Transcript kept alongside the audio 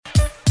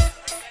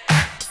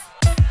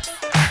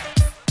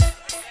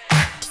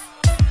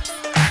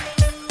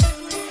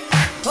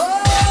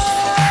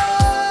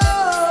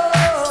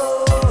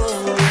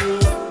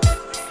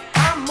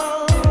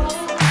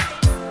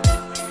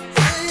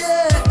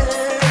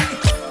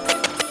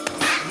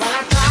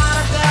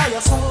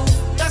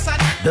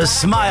The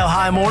Smile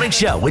High Morning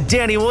Show with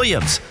Danny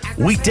Williams.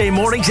 Weekday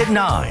mornings at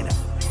 9. Baby,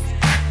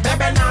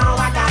 now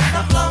I got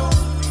the flow,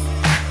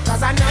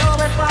 'cause I know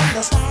it from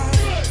the start.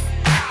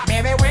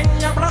 Baby, when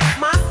you broke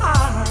my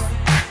heart,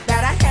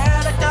 that I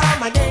had to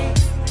come again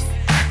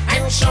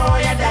and show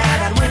you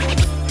that I'd win.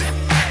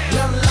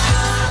 You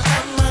lied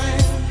to me.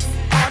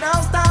 All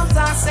those times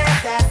I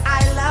said that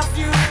I loved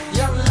you,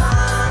 you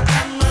lied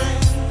to me.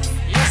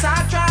 Yes,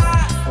 I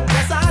tried.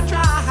 Yes, I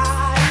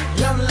tried.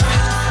 You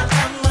lied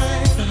to me.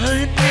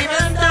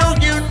 Even though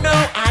you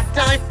know I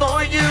died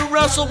for you,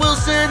 Russell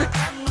Wilson.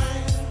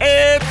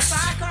 It's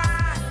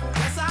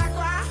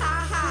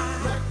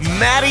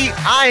Matty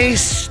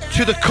Ice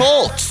to the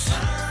Colts.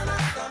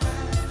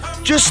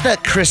 Just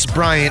that Chris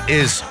Bryant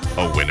is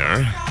a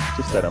winner.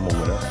 Just that I'm a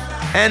winner.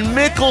 And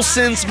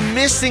Mickelson's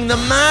missing the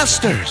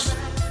Masters.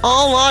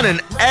 All on an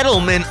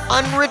Edelman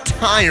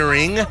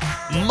unretiring,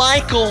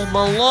 Michael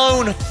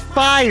Malone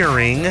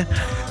firing,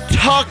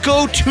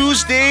 Taco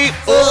Tuesday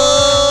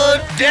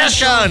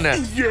edition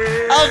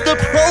of the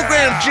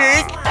program,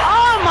 Jake.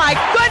 Oh my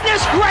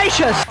goodness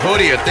gracious! Who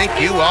do you think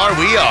you are?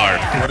 We are.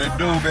 What it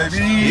do, baby?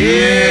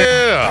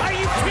 Yeah.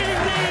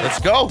 Let's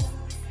go.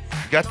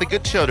 We got the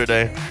good show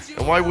today.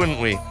 And why wouldn't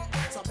we?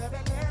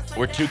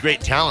 We're two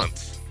great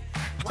talents.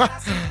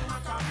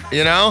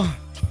 You know?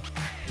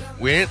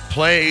 We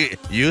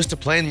didn't used to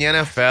play in the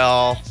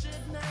NFL.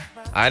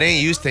 I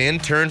didn't used to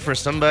intern for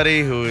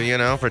somebody who,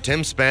 for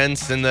Tim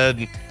Spence in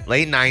the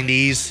late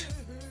 90s.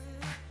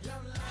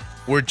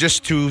 We're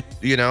just two,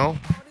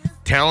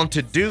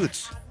 talented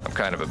dudes. I'm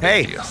kind of a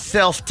big deal.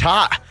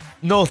 Self-taught.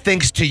 No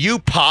thanks to you,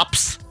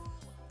 Pops.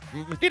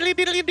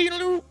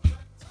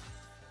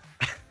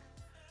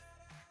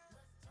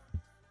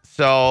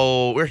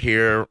 So we're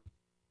here.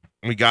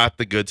 We got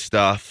the good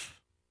stuff.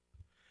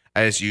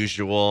 As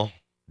usual.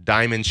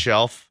 Diamond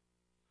Shelf.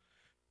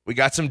 We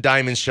got some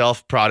Diamond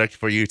Shelf product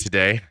for you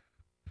today.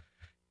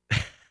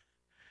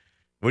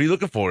 What are you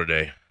looking for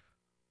today?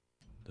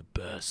 The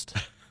best.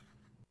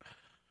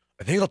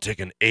 I think I'll take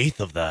an eighth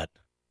of that.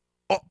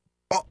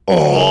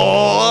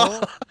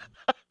 Oh.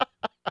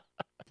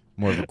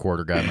 More of a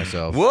quarter guy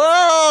myself.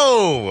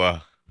 Whoa!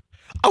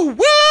 Oh,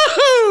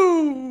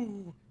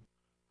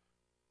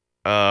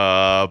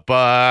 woohoo!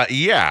 But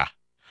yeah.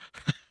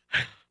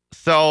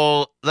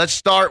 So let's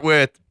start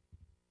with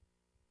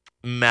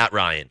Matt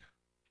Ryan.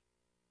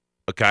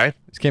 Okay.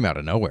 This came out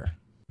of nowhere.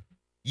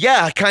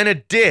 Yeah, kind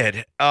of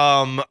did.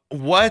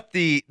 What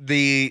the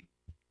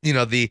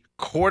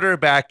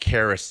quarterback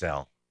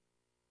carousel.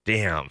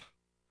 Damn.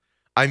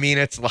 I mean,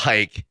 it's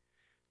like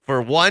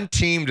for one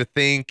team to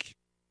think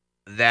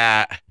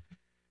that,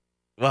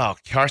 well,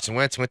 Carson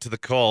Wentz went to the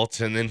Colts,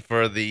 and then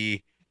for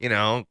the,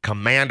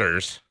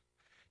 Commanders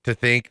to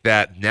think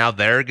that now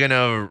they're going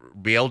to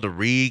be able to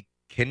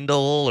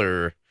rekindle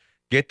or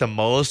get the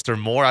most or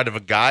more out of a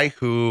guy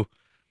who,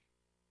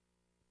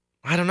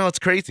 I don't know, it's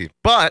crazy.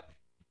 But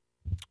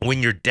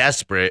when you're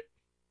desperate,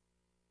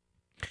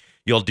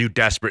 you'll do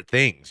desperate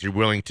things. You're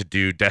willing to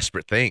do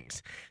desperate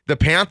things. The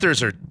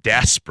Panthers are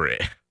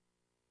desperate.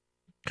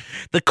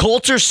 The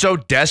Colts are so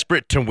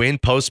desperate to win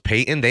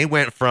post-Peyton. They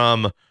went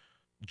from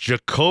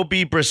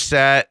Jacoby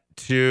Brissett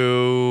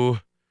to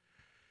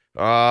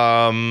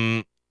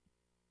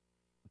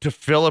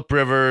Phillip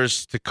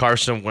Rivers to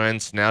Carson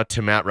Wentz, now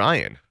to Matt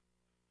Ryan.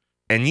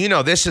 And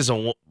this is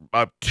a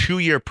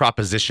 2-year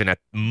proposition at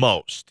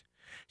most.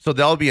 So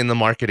they'll be in the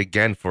market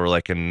again for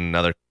like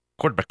another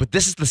quarterback. But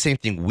this is the same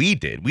thing we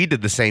did. We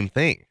did the same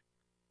thing.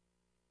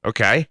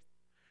 Okay?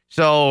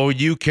 So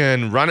you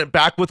can run it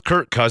back with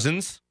Kirk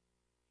Cousins.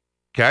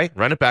 Okay?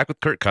 Run it back with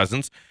Kirk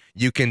Cousins.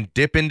 You can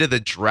dip into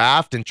the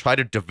draft and try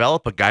to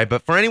develop a guy.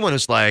 But for anyone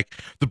who's like,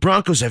 the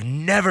Broncos have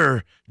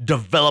never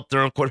developed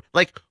their own quarterback.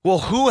 Like, well,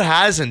 who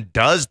has and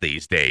does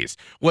these days?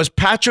 Was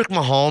Patrick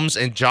Mahomes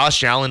and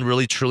Josh Allen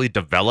really truly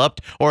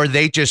developed? Or are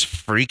they just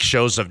freak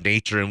shows of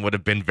nature and would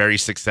have been very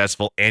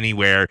successful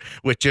anywhere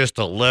with just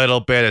a little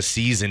bit of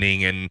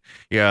seasoning and,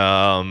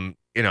 in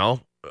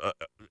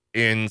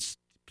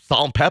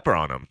salt and pepper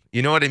on them?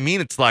 You know what I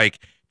mean? It's like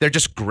they're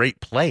just great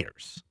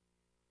players.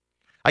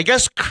 I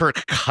guess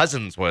Kirk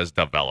Cousins was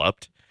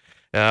developed.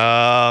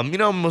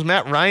 Was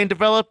Matt Ryan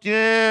developed?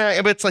 Yeah,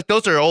 but it's like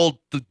those are old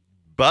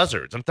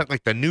buzzards. I'm talking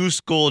like the new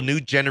school, new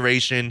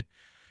generation.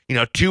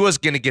 Tua's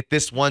going to get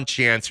this one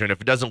chance here, and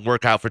if it doesn't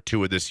work out for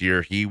Tua this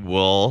year, he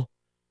will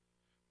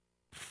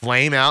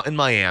flame out in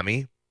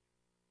Miami.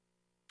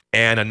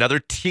 And another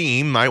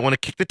team might want to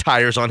kick the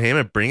tires on him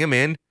and bring him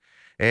in.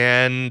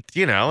 And,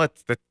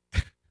 it's the.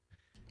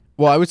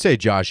 Well, I would say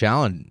Josh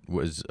Allen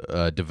was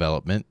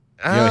development.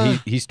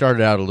 He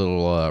started out a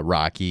little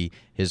rocky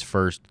his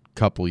first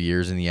couple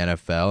years in the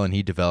NFL, and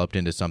he developed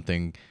into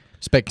something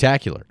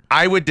spectacular.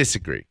 I would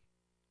disagree.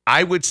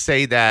 I would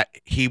say that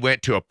he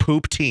went to a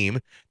poop team.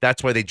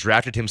 That's why they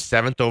drafted him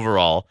 7th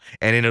overall.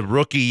 And in a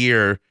rookie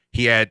year,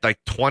 he had like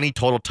 20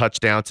 total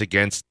touchdowns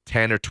against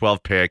 10 or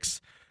 12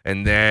 picks.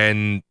 And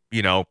then,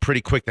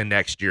 pretty quick the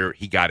next year,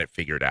 he got it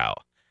figured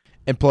out.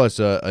 And plus,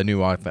 a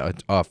new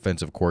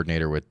offensive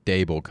coordinator with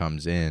Dable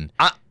comes in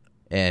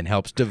and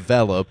helps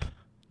develop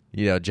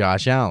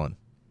Josh Allen.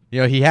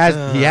 He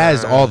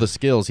has all the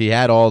skills. He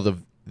had all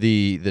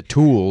the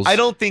tools. I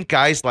don't think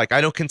guys like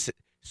I don't consider.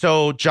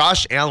 So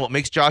Josh Allen, what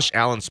makes Josh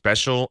Allen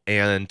special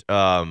and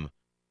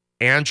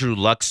Andrew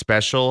Luck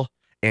special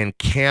and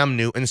Cam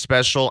Newton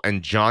special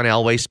and John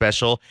Elway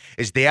special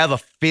is they have a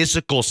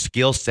physical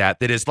skill set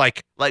that is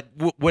like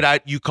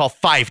what you call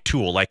five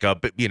tool, like a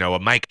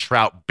Mike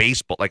Trout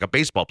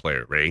baseball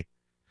player, right?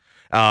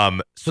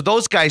 So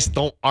those guys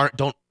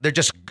they're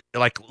just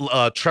like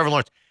Trevor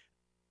Lawrence.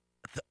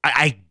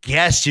 I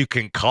guess you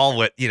can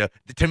call it,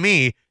 to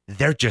me,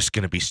 they're just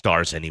going to be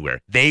stars anywhere.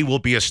 They will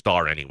be a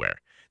star anywhere.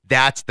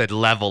 That's the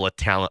level of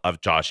talent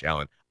of Josh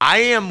Allen. I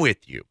am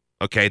with you.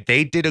 Okay,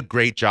 they did a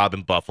great job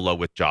in Buffalo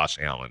with Josh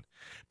Allen,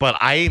 but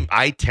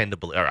I tend to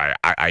believe, or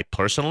I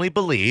personally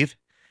believe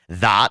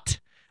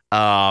that.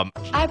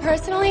 I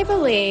personally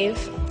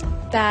believe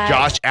that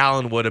Josh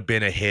Allen would have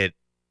been a hit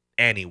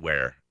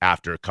anywhere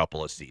after a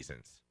couple of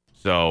seasons.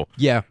 So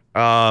yeah.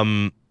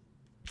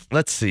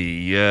 Let's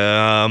see.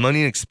 I'm going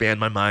to expand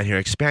my mind here.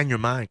 Expand your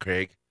mind,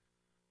 Craig.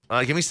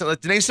 Give me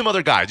name some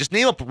other guy. Just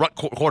name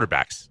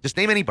quarterbacks. Just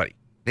name anybody.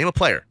 Name a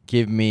player.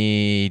 Give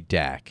me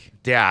Dak.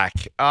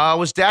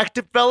 Was Dak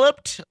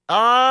developed?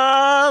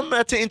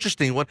 That's an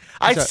interesting one.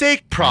 I'd say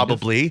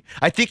probably.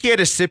 I think he had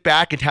to sit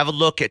back and have a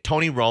look at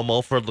Tony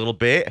Romo for a little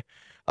bit.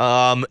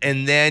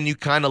 And then you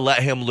kind of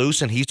let him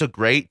loose, and he's a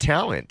great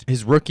talent.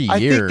 His rookie year. I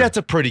think that's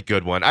a pretty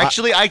good one.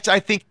 Actually, I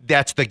think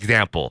that's the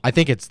example. I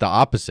think it's the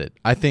opposite.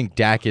 I think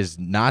Dak is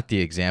not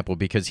the example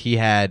because he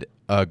had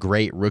a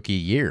great rookie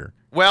year.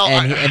 Well,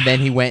 and then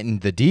he went in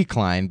the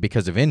decline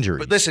because of injuries.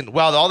 But listen,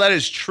 while all that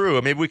is true,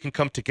 and maybe we can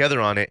come together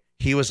on it,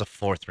 he was a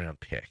 4th-round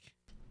pick.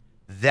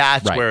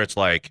 That's right. Where it's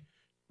like,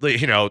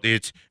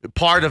 it's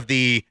part of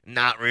the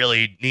not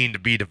really needing to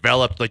be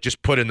developed, like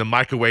just put in the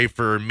microwave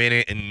for a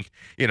minute and,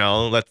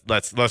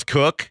 let's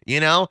cook,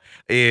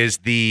 is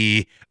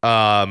the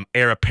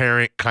heir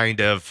apparent kind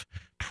of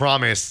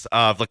promise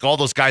of like all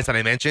those guys that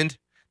I mentioned,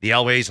 the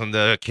Elways and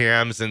the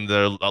Cams and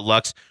the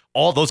Lucks.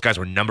 All those guys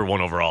were number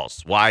 1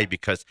 overalls. Why?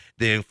 Because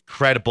the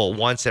incredible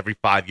once every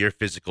 5-year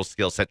physical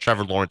skill set.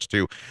 Trevor Lawrence,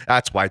 too.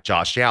 That's why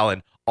Josh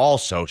Allen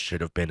also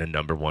should have been a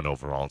number 1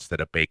 overall instead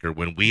of Baker.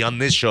 When we on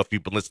this show, if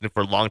you've been listening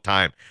for a long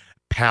time,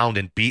 pound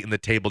and beating the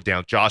table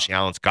down, Josh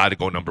Allen's got to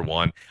go number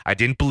 1. I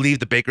didn't believe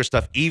the Baker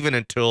stuff even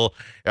until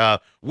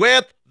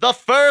with the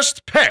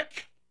first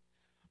pick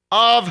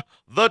of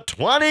the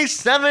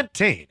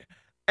 2017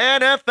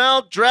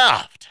 NFL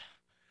Draft,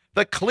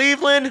 the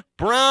Cleveland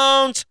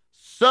Browns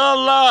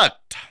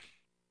select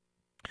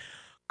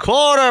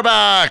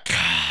quarterback,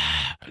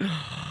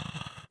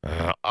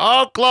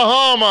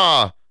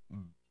 Oklahoma,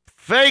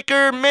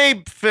 Baker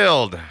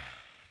Mayfield.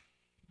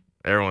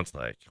 Everyone's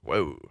like,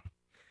 whoa.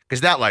 Because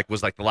that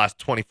was the last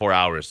 24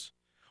 hours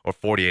or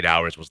 48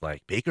 hours was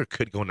like, Baker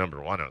could go number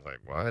 1. I was like,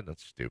 what?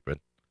 That's stupid.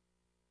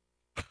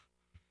 It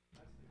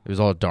was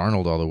all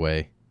Darnold all the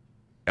way.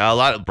 A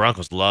lot of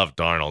Broncos love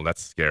Darnold.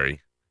 That's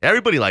scary.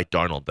 Everybody liked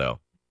Darnold, though.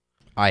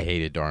 I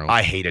hated Darnold.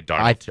 I hated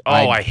Darnold.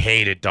 I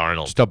hated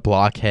Darnold. Just a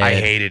blockhead. I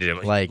hated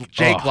him. Like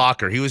Jake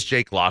Locker. He was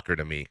Jake Locker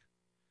to me.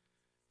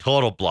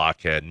 Total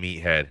blockhead,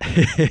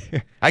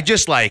 meathead. I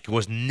just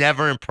was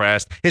never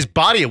impressed. His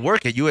body of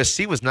work at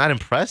USC was not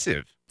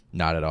impressive.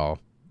 Not at all.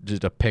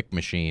 Just a pick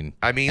machine.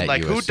 I mean,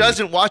 who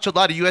doesn't watch a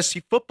lot of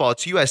USC football?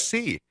 It's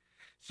USC.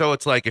 So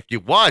it's like if you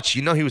watch,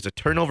 he was a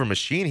turnover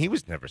machine. He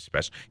was never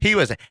special. He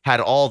had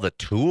all the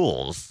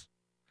tools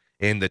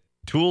in the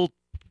tool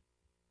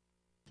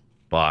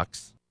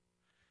box.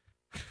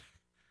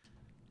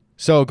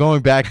 So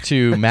going back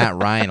to Matt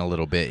Ryan a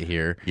little bit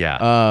here.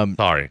 Yeah.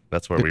 Sorry,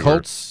 that's where we were. The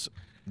Colts,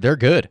 they're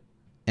good,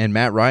 and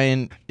Matt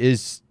Ryan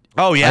is.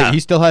 Oh yeah, he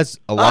still has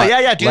a lot.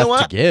 Do you know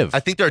what? To give. I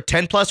think they're a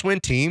 10+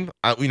 win team.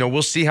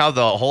 We'll see how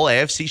the whole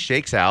AFC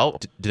shakes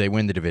out. Do they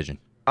win the division?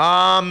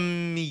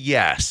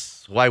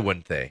 Yes. Why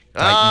wouldn't they?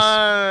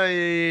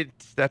 Titans.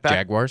 Step back.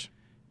 Jaguars?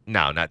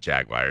 No, not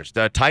Jaguars.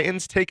 The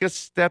Titans take a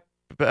step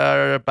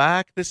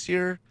back this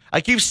year.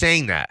 I keep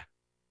saying that.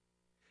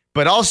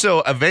 But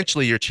also,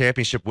 eventually, your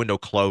championship window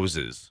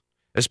closes,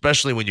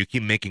 especially when you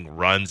keep making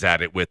runs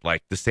at it with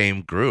the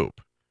same group.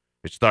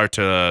 You start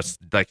to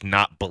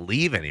not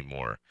believe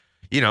anymore.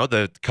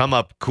 The come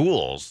up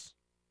cools.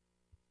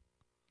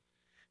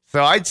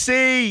 So I'd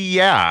say,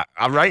 yeah.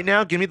 Right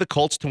now, give me the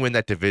Colts to win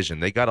that division.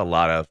 They got a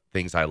lot of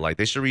things I like.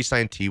 They should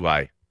re-sign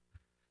T.Y.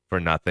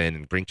 for nothing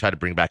and try to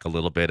bring back a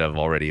little bit of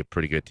already a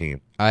pretty good team.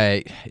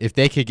 If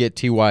they could get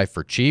T.Y.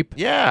 for cheap,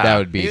 that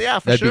would be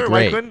for sure. Be great.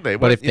 Why couldn't they?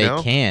 But if they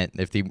can't,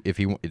 if he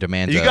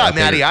demands, you got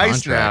Matty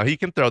Ice contract, now. He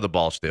can throw the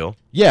ball still.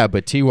 Yeah,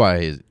 but T.Y.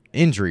 is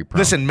injury prone.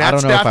 Listen, I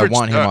don't know if I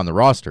want him on the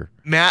roster.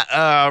 Matt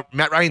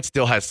Ryan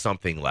still has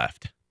something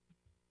left.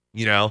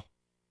 Yeah.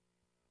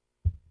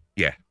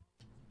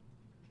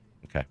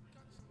 Okay.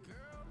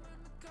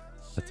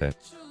 That's it.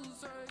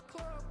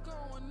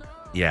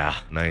 Yeah,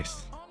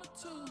 nice.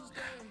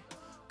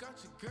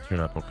 Turn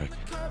up real quick.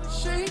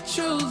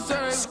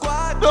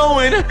 Squad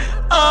going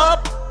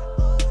up.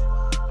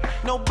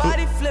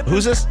 Nobody flipping.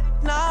 Who's this?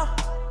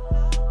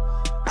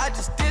 I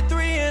just did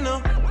 3 in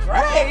a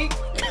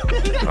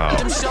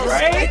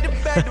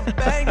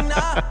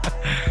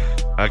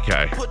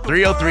Okay.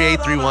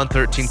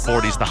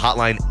 303-831-1340 is the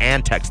hotline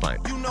and text line.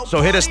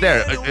 So hit us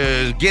there.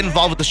 Get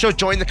involved with the show.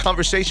 Join the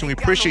conversation. We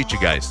appreciate you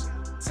guys.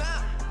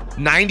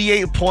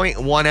 98.1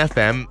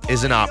 FM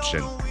is an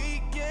option.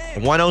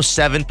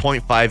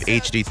 107.5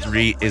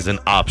 HD3 is an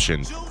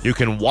option. You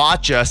can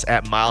watch us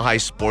at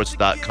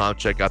milehighsports.com.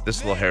 Check out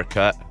this little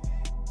haircut.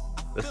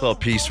 This little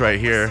piece right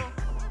here.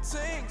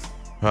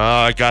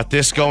 I got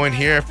this going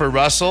here for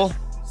Russell.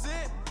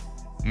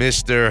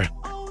 Mr.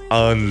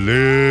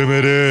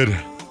 Unlimited.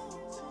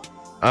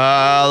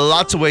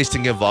 Lots of ways to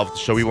get involved with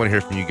the show. We want to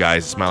hear from you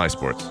guys. It's Mile High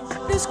Sports.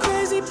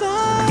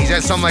 He's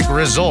at some like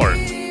resort.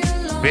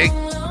 Big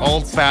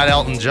old fat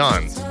Elton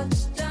John.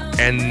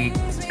 And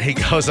he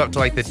goes up to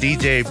like the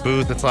DJ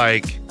booth. It's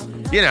like,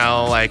 you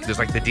know, like there's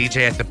like the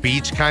DJ at the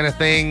beach kind of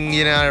thing.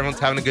 You know, everyone's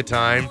having a good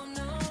time.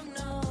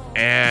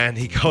 And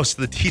he goes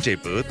to the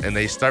DJ booth and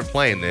they start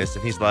playing this.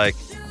 And he's like,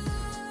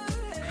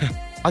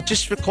 I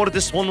just recorded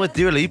this one with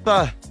Dua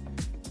Lipa.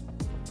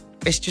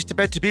 It's just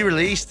about to be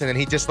released. And then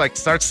he just like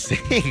starts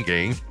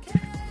singing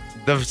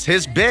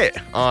his bit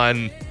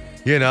on,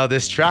 you know,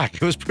 this track.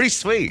 It was pretty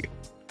sweet.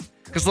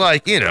 Because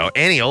like, you know,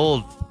 any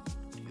old,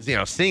 you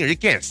know, singer, you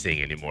can't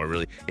sing anymore,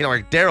 really. You know,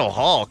 like Daryl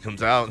Hall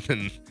comes out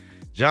and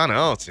John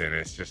Elton,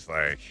 it's just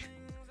like,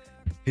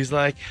 he's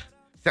like,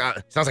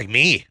 sounds like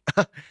me.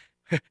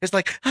 It's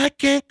like, I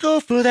can't go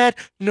for that.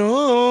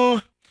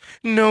 No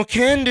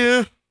can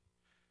do.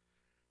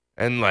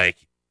 And like,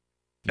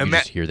 you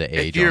just hear the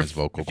age on his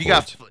vocal cords. If you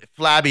got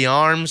flabby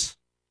arms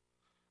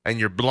and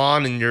you're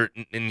blonde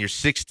and you're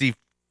 60,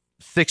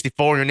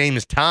 64, your name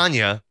is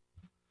Tanya,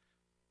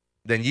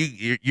 then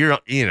you're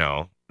you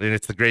know, and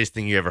it's the greatest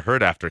thing you ever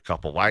heard after a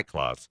couple White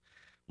Claws.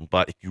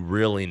 But if you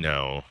really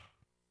know,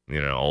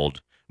 you know,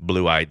 old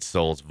Blue-Eyed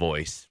Soul's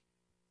voice,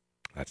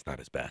 that's not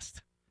his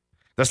best.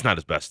 That's not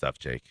his best stuff,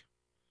 Jake.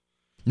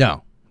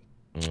 No.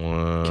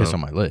 Kiss on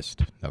my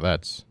list. Now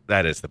that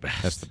is the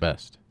best. That's the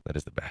best. That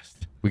is the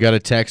best. We got a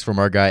text from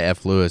our guy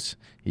F. Lewis.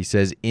 He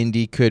says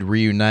Indy could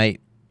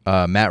reunite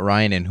Matt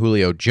Ryan and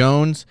Julio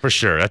Jones. For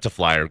sure. That's a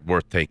flyer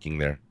worth taking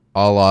there.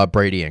 A la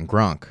Brady and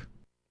Gronk.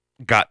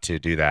 Got to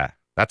do that.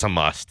 That's a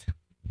must.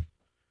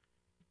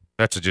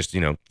 That's just,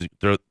 you know,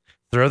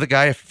 throw the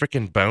guy a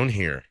freaking bone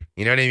here.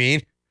 You know what I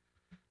mean?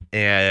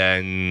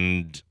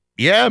 And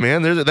yeah,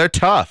 man, they're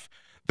tough.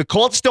 The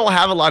Colts don't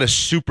have a lot of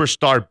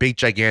superstar, big,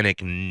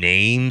 gigantic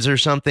names or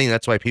something.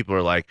 That's why people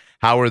are like,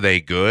 how are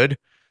they good?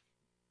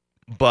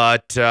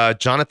 But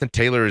Jonathan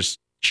Taylor is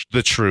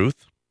the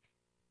truth.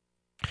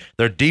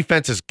 Their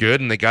defense is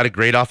good, and they got a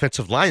great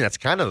offensive line. That's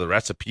kind of the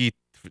recipe.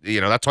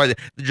 You know, that's why they're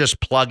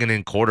just plugging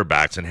in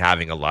quarterbacks and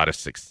having a lot of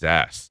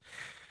success.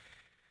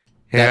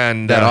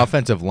 And that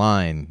offensive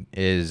line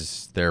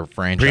is their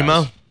franchise.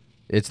 Primo?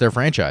 It's their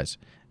franchise.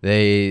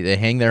 They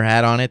hang their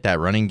hat on it. That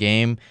running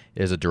game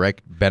is a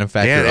direct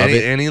benefactor of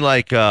it. Any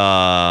like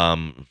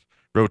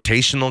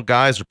rotational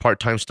guys or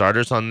part-time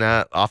starters on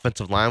that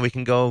offensive line we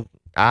can go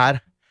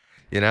add?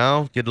 You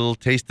know, get a little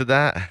taste of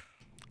that.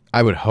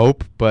 I would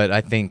hope, but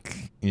I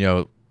think, you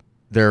know,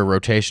 their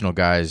rotational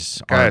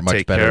guys aren't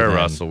much better than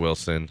Russell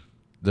Wilson.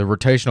 The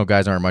rotational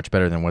guys aren't much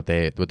better than what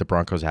the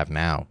Broncos have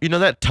now. You know,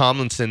 that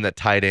Tomlinson, that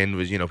tight end,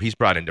 was, you know, he's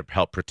brought in to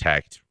help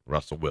protect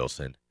Russell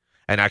Wilson.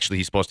 And actually,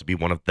 he's supposed to be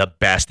one of the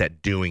best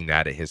at doing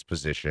that at his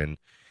position.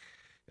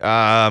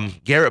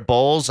 Garrett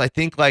Bowles, I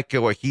think like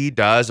what he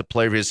does, a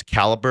player of his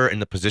caliber in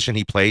the position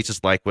he plays,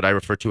 is like what I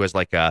refer to as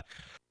like a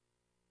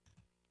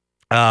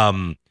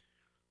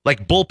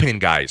like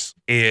bullpen guys.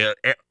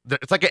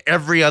 It's like an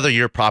every other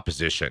year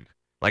proposition.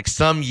 Like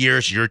some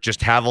years you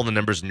just have all the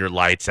numbers and your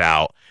lights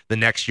out. The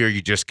next year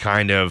you just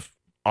kind of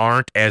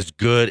aren't as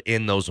good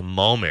in those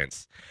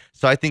moments.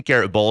 So I think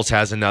Garrett Bowles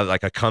has another,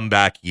 like a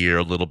comeback year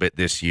a little bit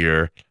this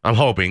year. I'm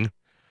hoping.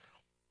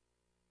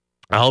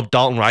 I hope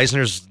Dalton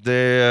Reisner's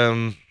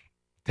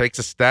takes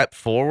a step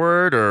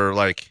forward, or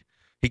like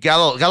he got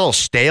a little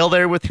stale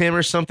there with him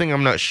or something.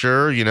 I'm not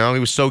sure. You know, he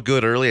was so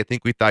good early. I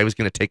think we thought he was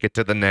going to take it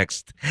to the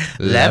next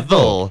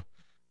level,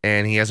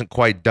 and he hasn't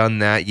quite done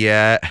that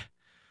yet.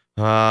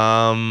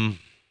 I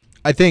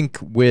think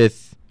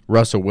with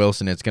Russell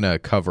Wilson, it's going to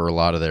cover a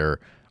lot of their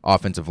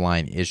offensive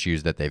line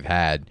issues that they've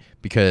had,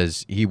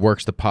 because he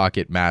works the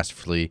pocket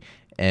masterfully,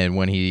 and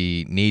when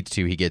he needs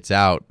to, he gets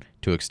out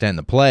to extend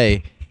the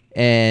play,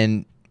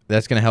 and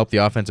that's going to help the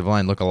offensive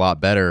line look a lot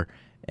better,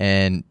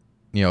 and,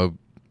 you know,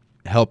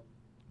 help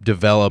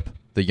develop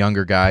the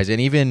younger guys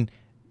and even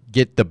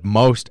get the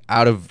most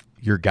out of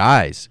your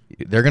guys.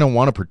 They're going to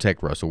want to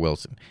protect Russell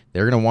Wilson.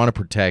 They're going to want to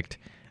protect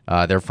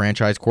their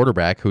franchise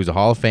quarterback, who's a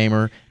Hall of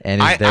Famer and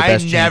is their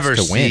best chance to win. I never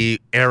see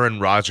Aaron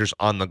Rodgers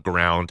on the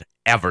ground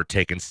ever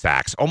taking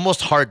sacks.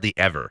 Almost hardly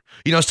ever.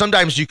 You know,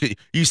 sometimes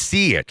you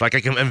see it. Like I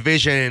can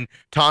envision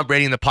Tom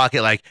Brady in the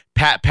pocket, like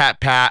pat,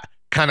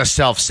 kind of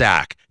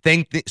self-sack.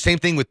 Same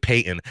thing with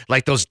Peyton.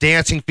 Like those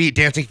dancing feet,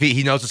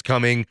 he knows it's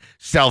coming,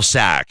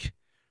 self-sack.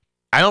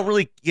 I don't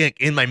really,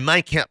 in my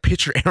mind, can't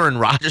picture Aaron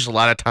Rodgers a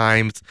lot of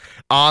times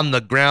on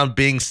the ground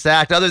being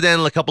sacked, other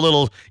than a couple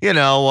little,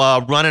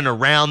 running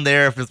around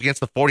there if it's against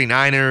the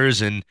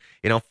 49ers and,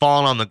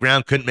 falling on the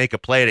ground, couldn't make a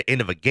play at the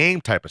end of a game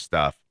type of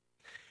stuff.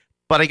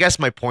 But I guess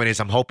my point is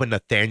I'm hoping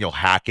Nathaniel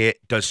Hackett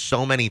does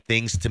so many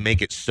things to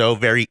make it so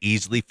very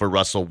easily for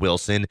Russell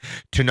Wilson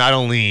to not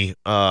only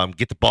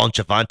get the ball in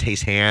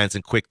Javante's hands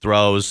and quick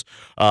throws,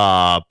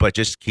 but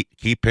just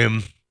keep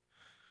him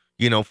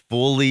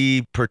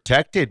fully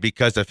protected,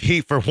 because if he,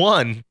 for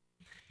one,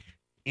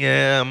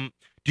 do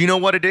you know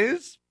what it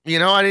is?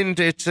 I didn't.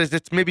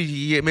 It's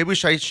maybe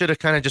I should have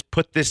kind of just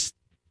put these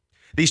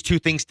two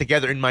things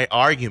together in my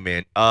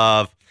argument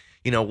of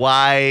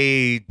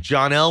why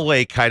John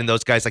Elway kind of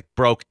those guys like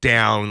broke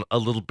down a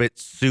little bit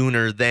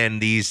sooner than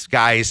these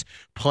guys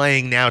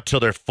playing now till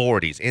their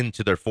 40s,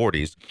 into their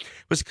 40s,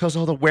 was because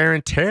all the wear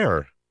and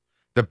tear,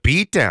 the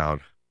beatdown.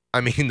 I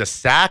mean, the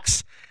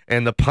sacks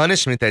and the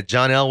punishment that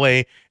John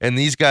Elway and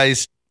these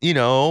guys,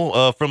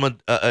 from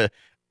a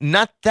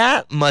not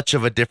that much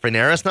of a different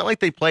era. It's not like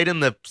they played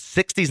in the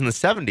 60s and the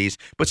 70s,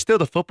 but still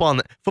the football in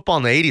the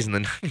 80s and the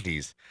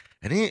 90s.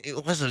 And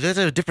it was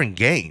a different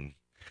game.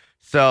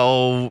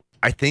 So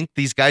I think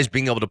these guys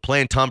being able to play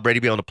and Tom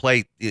Brady being able to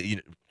play,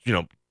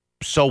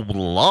 so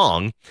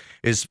long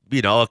is,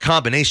 a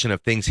combination of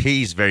things.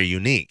 He's very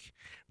unique.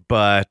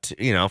 But,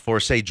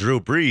 for, say, Drew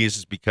Brees,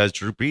 is because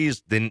Drew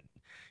Brees didn't,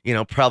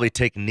 probably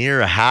take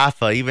near a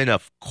half, even a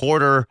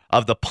quarter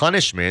of the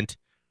punishment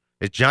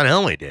that John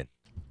Elway did.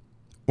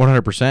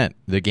 100%.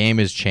 The game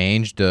has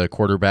changed. The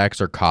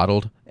quarterbacks are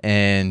coddled.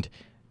 And,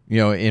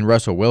 in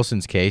Russell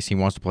Wilson's case, he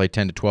wants to play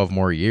 10 to 12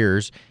 more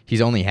years.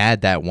 He's only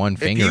had that one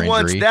finger injury. If he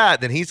wants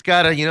that, then he's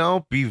got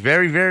to, be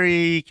very,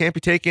 very, can't be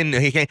taken,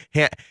 he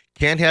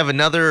can't have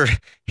another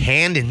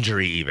hand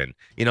injury even,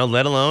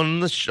 let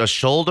alone a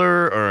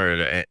shoulder or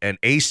an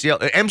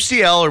ACL, an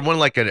MCL, or one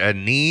like a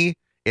knee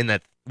in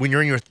that. When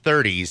you're in your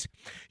 30s,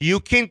 you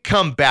can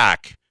come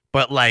back,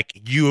 but like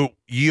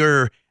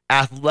your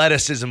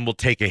athleticism will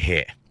take a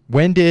hit.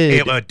 When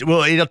did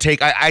it'll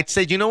take? I'd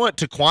say, to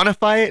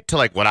quantify it to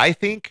like what I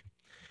think,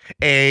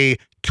 a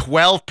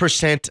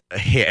 12%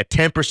 hit, a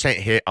 10%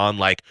 hit on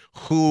like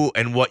who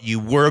and what you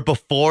were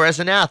before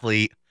as an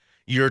athlete.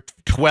 You're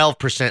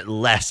 12%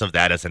 less of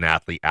that as an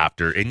athlete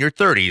after in your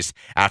 30s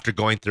after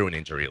going through an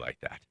injury like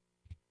that.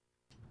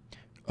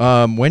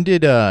 When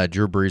did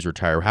Drew Brees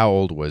retire? How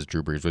old was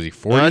Drew Brees? Was he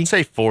 40? I'd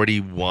say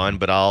 41,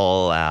 but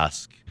I'll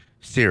ask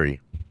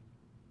Siri.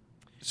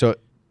 So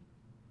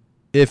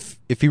if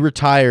he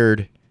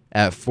retired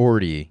at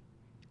 40,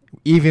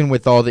 even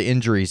with all the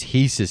injuries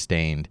he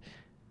sustained,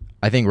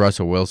 I think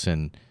Russell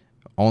Wilson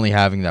only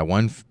having that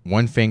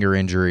one finger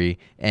injury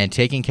and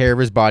taking care of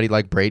his body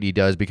like Brady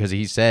does, because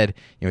he said,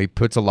 he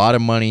puts a lot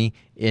of money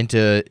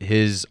into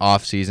his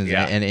off seasons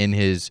and in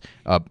his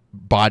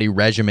body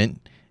regimen.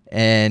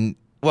 And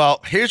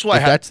well, here's what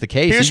if that's the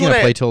case, he's going to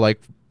play till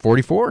like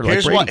 44.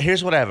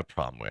 Here's what I have a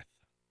problem with.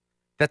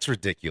 That's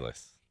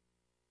ridiculous.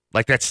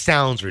 Like, that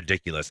sounds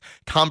ridiculous.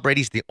 Tom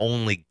Brady's the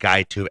only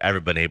guy to have ever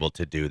been able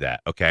to do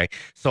that, okay?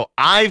 So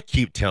I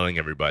keep telling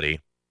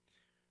everybody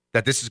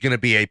that this is going to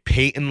be a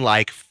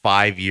Peyton-like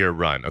 5-year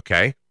run,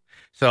 okay?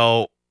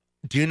 So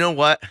do you know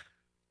what,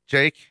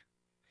 Jake?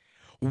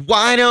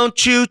 Why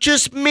don't you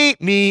just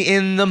meet me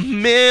in the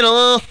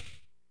middle?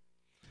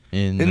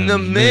 In the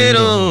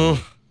middle.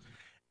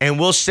 And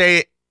we'll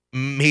say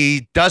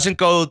he doesn't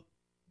go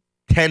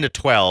 10 to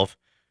 12,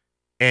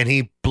 and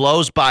he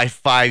blows by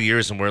 5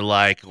 years, and we're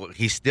like,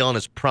 he's still in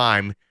his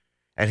prime,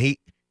 and he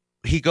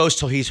goes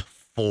till he's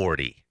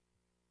 40.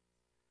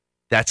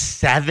 That's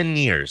 7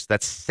 years.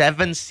 That's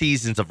 7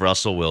 seasons of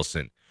Russell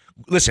Wilson.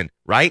 Listen,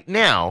 right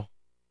now,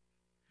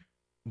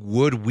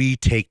 would we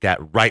take that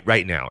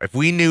right now? If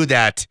we knew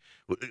that,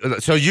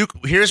 so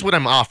here's what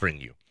I'm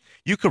offering you.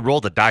 You could roll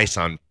the dice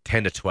on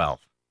 10 to 12.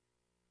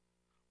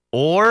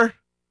 Or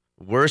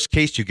worst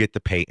case, you get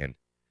the Peyton.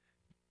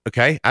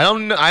 Okay? I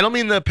don't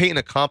mean the Peyton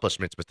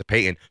accomplishments, but the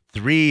Peyton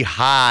 3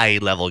 high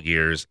level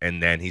years,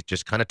 and then he's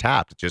just kind of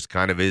tapped. It just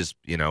kind of is,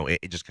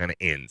 it just kind of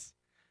ends.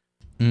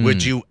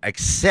 Would you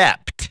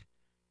accept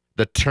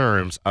the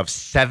terms of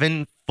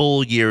 7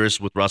 full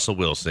years with Russell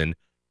Wilson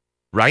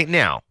right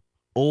now?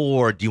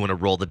 Or do you want to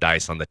roll the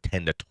dice on the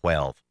 10 to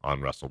 12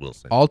 on Russell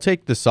Wilson? I'll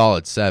take the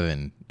solid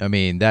 7. I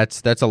mean,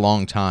 that's a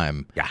long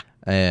time. Yeah.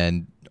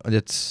 And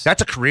that's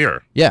a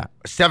career. Yeah.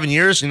 7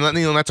 years,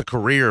 that's a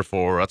career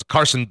that's a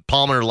Carson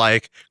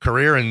Palmer-like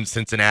career in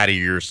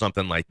Cincinnati or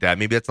something like that.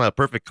 Maybe that's not a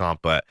perfect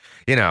comp, but,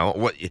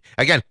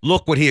 again,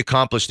 look what he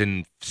accomplished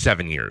in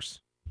 7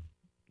 years.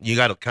 You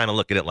got to kind of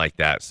look at it like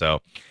that. So,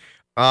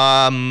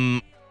 let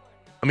me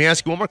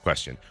ask you one more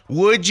question.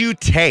 Would you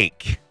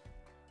take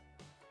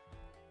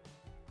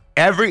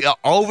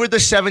over the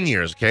 7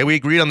 years, okay, we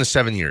agreed on the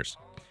 7 years,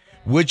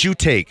 would you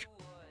take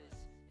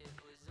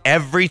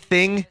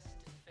everything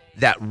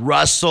that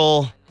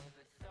Russell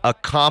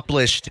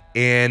accomplished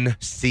in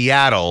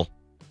Seattle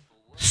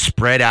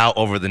spread out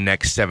over the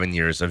next 7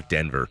 years of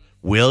Denver?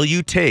 Will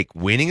you take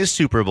winning a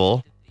Super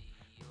Bowl,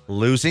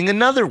 losing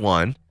another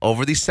one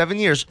over these 7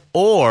 years,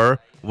 or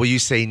will you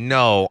say,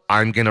 no,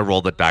 I'm going to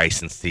roll the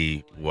dice and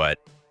see what,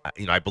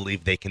 I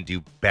believe they can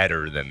do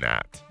better than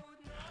that?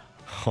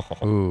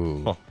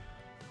 Ooh.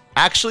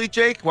 Actually,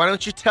 Jake, why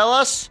don't you tell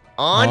us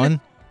on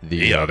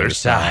the other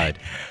side?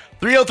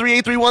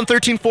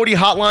 303-831-1340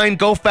 hotline,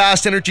 Go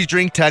Fast Energy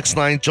Drink text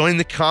line. Join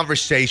the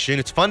conversation.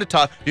 It's fun to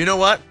talk. You know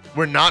what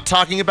we're not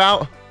talking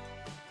about?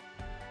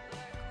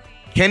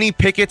 Kenny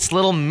Pickett's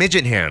little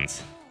midget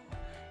hands.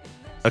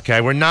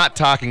 Okay, we're not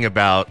talking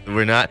about,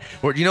 we're not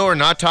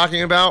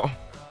talking about?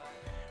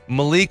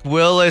 Malik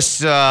Willis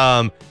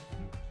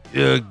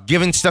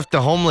giving stuff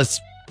to homeless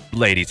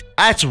ladies.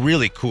 That's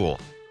really cool.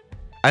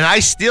 And I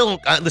still,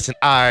 listen,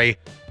 I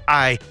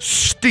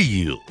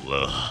still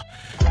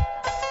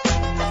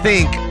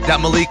think that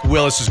Malik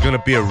Willis is going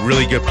to be a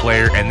really good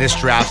player, and this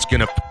draft's going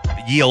to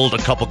yield a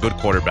couple good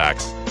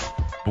quarterbacks.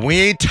 But we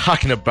ain't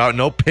talking about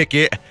no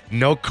Pickett,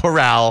 no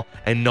Corral,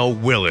 and no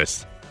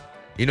Willis.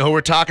 You know who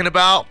we're talking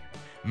about?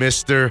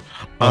 Mr.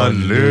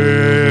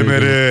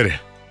 Unlimited.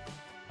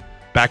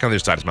 Back on the other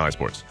side of Smiley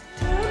Sports.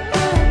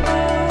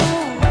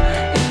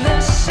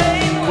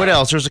 What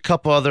else? There's a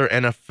couple other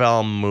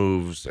NFL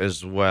moves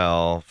as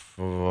well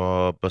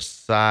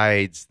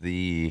besides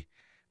the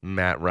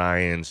Matt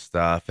Ryan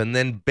stuff. And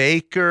then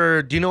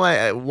Baker, do you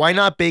know why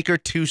not Baker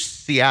to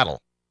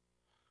Seattle?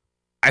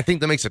 I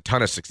think that makes a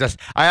ton of success.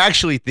 I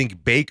actually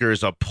think Baker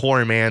is a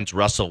poor man's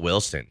Russell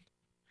Wilson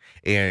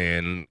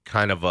in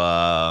kind of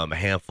a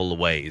handful of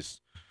ways.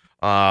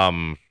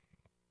 And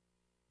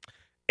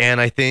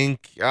I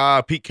think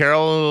Pete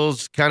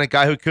Carroll's kind of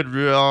guy who could,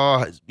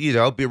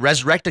 be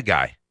resurrect a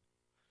guy.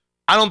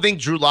 I don't think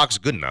Drew Lock's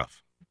good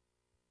enough.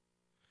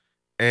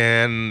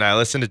 And I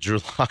listened to Drew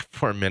Lock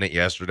for a minute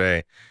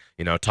yesterday,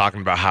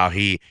 talking about how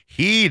he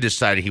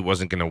decided he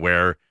wasn't going to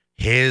wear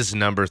his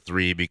number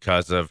 3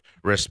 because of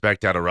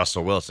respect out of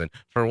Russell Wilson.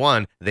 For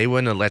one, they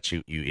wouldn't have let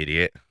you, you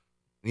idiot.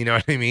 You know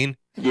what I mean?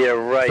 Yeah,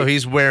 right. So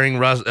he's wearing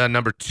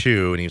number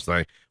 2, and he's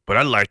like, but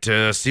I'd like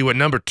to see what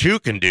number 2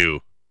 can do.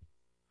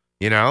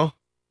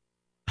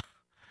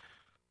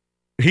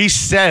 He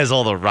says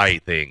all the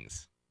right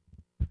things.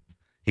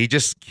 He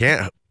just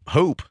can't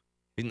hoop.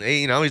 He's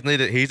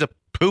a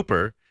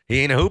pooper. He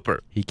ain't a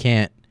hooper. He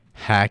can't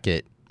hack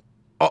it.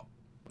 Oh,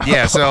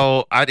 yeah.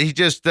 So he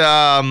just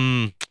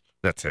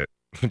that's it.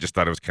 I just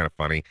thought it was kind of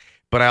funny.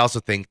 But I also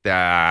think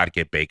that I'd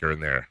get Baker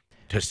in there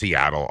to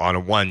Seattle on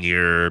a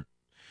 1-year,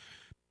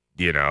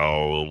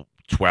 $12,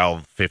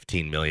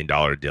 $15 million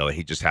deal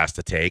he just has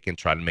to take and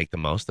try to make the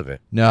most of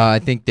it. No, I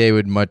think they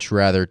would much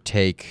rather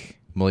take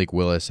Malik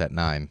Willis at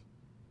 9.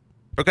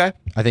 Okay.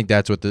 I think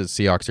that's what the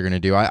Seahawks are going to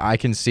do. I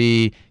can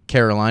see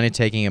Carolina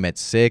taking him at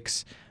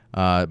 6,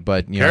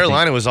 but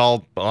Carolina was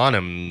all on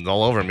him,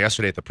 all over him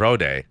yesterday at the pro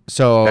day.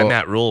 So then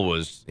that rule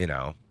was,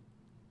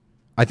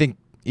 I think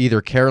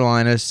either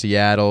Carolina,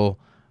 Seattle,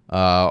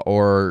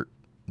 or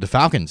the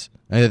Falcons.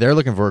 They're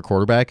looking for a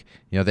quarterback.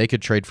 They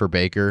could trade for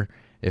Baker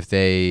if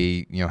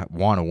they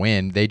want to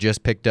win. They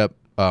just picked up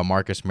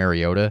Marcus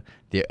Mariota.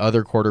 The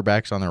other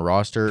quarterbacks on their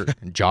roster,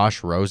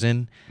 Josh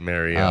Rosen.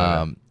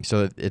 Mariota.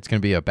 So it's going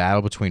to be a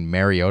battle between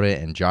Mariota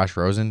and Josh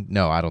Rosen?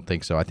 No, I don't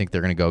think so. I think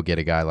they're going to go get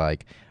a guy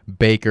like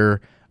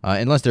Baker,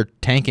 unless they're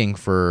tanking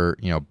for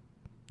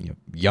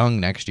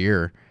Young next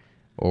year,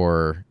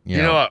 or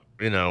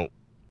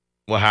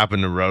what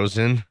happened to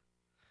Rosen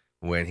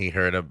when he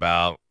heard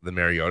about the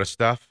Mariota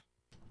stuff?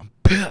 I'm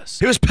pissed.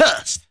 He was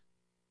pissed.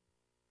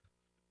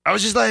 I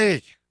was just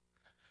like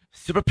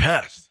super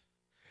pissed.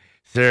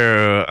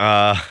 So,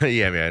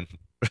 yeah, man.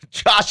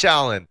 Josh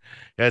Allen.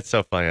 That's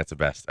so funny. That's the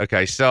best.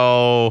 Okay,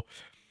 so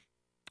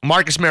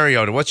Marcus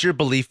Mariota, what's your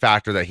belief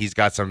factor that he's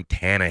got some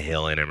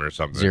Tannehill in him or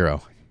something?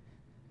 0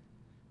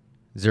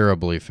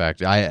 belief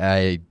factor.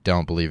 I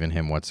don't believe in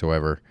him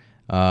whatsoever.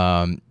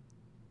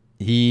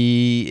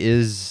 He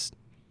is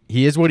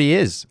what he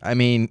is. I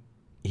mean,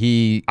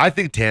 I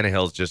think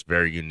Tannehill's just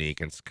very unique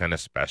and kind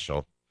of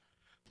special.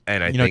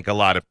 And I think a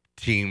lot of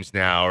teams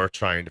now are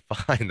trying to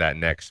find that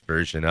next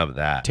version of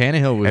that.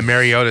 Tannehill was, and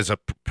Mariota's a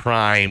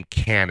prime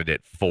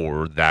candidate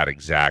for that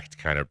exact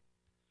kind of,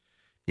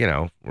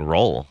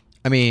 role.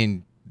 I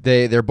mean,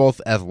 they're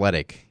both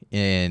athletic,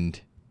 and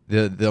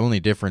the only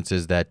difference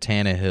is that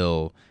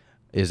Tannehill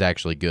is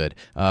actually good,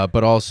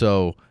 but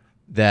also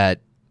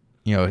that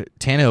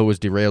Tannehill was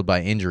derailed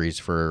by injuries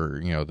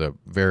for the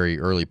very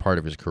early part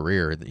of his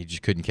career. He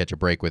just couldn't catch a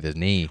break with his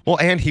knee. Well,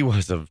 and he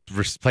was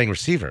playing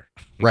receiver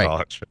in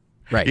college.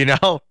 Right.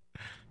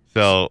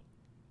 So,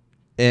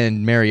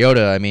 and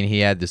Mariota, I mean,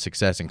 he had the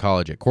success in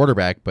college at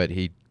quarterback, but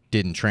he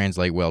didn't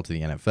translate well to the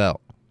NFL.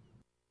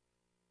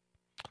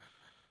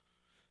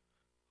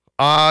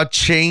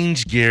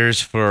 Change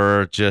gears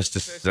for just a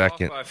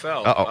second. I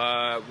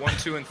fell. 1,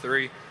 2, and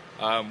 3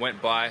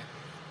 went by,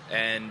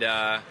 and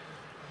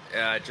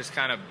just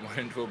kind of went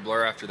into a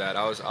blur after that.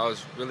 I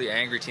was really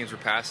angry. Teams were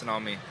passing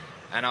on me,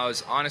 and I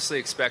was honestly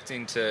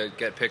expecting to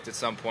get picked at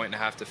some point and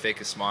have to fake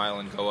a smile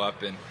and go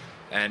up and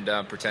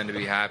pretend to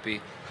be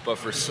happy. But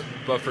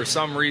for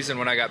some reason,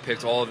 when I got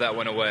picked, all of that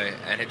went away,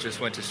 and it just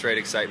went to straight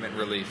excitement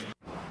and relief.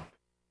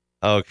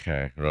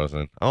 Okay,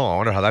 Rosen. Oh, I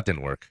wonder how that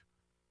didn't work.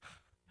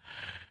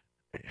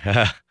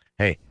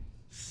 Hey,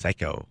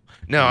 psycho.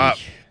 No,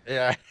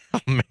 yeah, oh,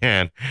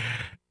 man.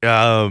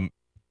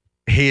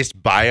 His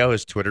bio,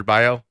 his Twitter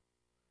bio,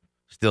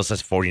 still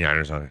says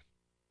 49ers on it.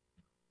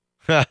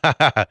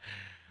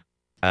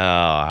 Oh,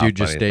 how Dude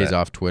just funny is stays that?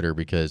 off Twitter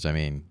because, I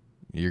mean,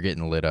 you're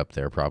getting lit up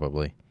there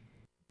probably.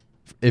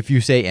 If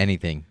you say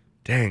anything,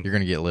 Dang. you're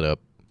going to get lit up.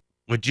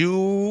 Would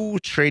you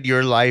trade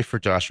your life for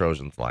Josh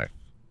Rosen's life?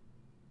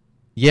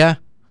 Yeah.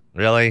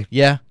 Really?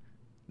 Yeah.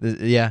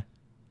 Yeah.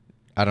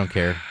 I don't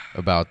care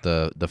about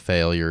the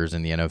failures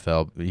in the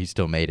NFL. He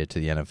still made it to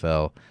the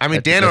NFL. I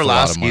mean, Dan That's a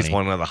lot of Orlovsky is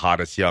money. one of the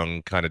hottest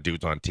young kind of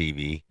dudes on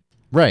TV.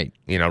 Right.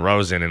 You know,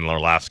 Rosen and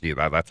Orlovsky,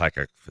 that's like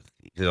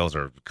those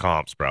are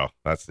comps, bro.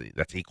 That's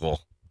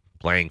equal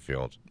playing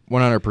field.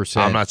 100%.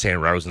 I'm not saying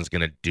Rosen's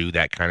going to do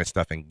that kind of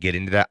stuff and get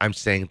into that. I'm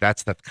saying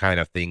that's the kind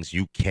of things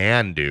you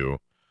can do,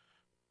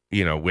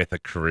 you know, with a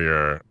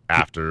career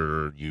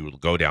after you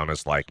go down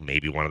as like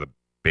maybe one of the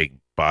big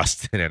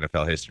busts in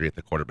NFL history at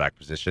the quarterback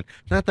position.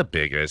 Not the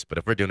biggest, but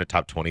if we're doing a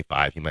top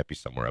 25, he might be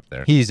somewhere up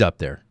there. He's up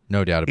there.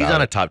 No doubt about it. He's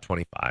on a top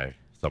 25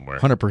 somewhere.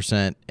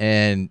 100%.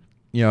 And,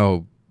 you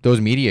know, those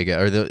media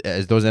guys, or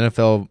as those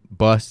NFL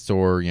busts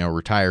or, you know,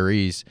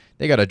 retirees,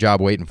 they got a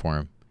job waiting for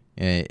him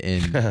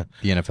in the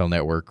NFL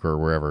Network or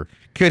wherever.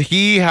 Could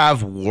he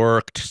have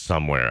worked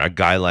somewhere, a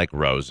guy like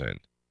Rosen?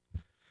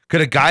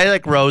 Could a guy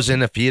like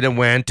Rosen, if he'd have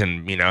went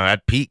and, you know,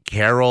 had Pete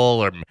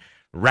Carroll or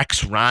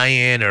Rex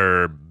Ryan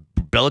or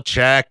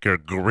Belichick or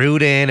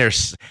Gruden, or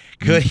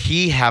could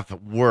he have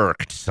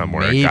worked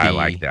somewhere, a guy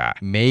like that?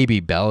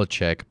 Maybe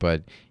Belichick,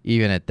 but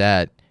even at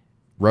that,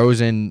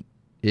 Rosen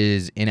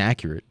is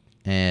inaccurate,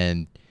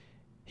 and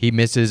he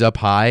misses up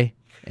high,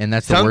 and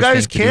that's the Some worst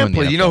guys thing to do can't in the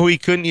play. You NFL. know who he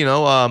couldn't? You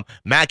know,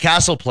 Matt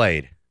Castle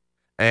played,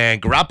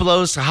 and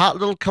Garoppolo's a hot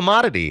little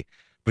commodity.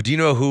 But do you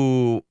know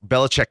who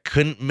Belichick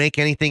couldn't make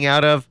anything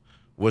out of?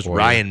 Was Boy.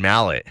 Ryan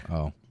Mallett.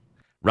 Oh,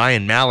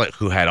 Ryan Mallett,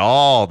 who had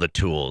all the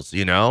tools,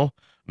 you know?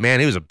 Man,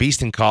 he was a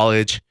beast in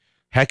college.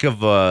 Heck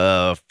of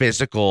a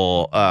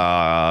physical,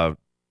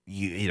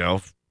 you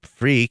know,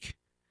 freak.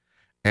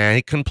 And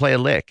he couldn't play a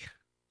lick.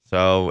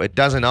 So it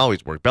doesn't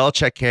always work.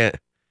 Belichick can't,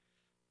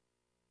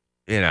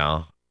 you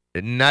know,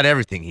 not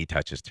everything he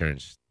touches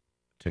turns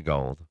to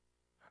gold.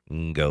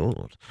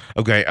 Gold.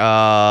 Okay,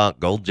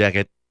 gold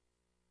jacket,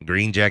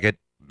 green jacket.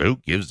 Who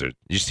gives it?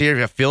 You see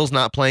if Phil's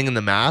not playing in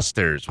the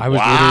Masters. I was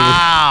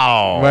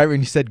wow. right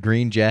when you said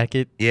green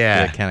jacket,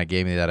 Yeah. that kind of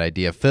gave me that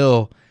idea.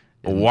 Phil,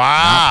 not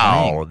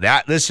Wow.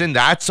 playing.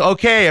 That's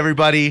okay,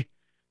 everybody.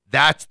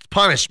 That's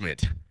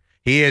punishment.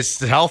 He is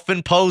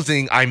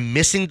self-imposing. I'm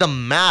missing the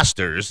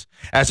Masters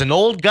as an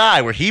old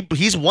guy where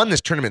he's won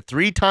this tournament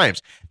 3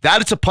 times.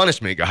 That is a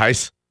punishment,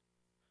 guys.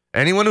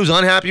 Anyone who's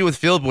unhappy with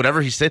Phil,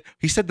 whatever he said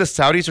the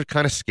Saudis are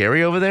kind of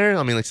scary over there.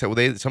 I mean, like some of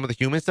the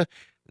human stuff.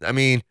 I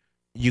mean,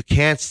 you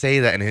can't say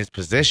that in his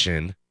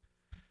position,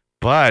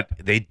 but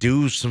they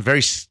do some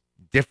very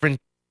different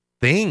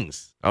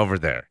things over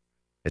there.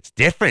 It's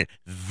different.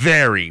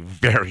 Very,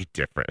 very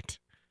different.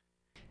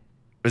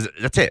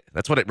 That's it.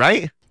 That's what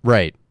right?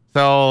 Right.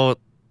 So,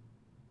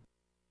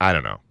 I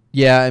don't know.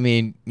 Yeah, I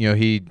mean, you know,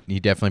 he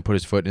definitely put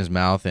his foot in his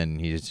mouth, and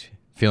he's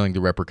feeling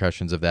the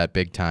repercussions of that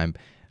big time.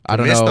 I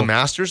don't know. The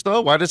Masters,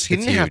 though? Why does he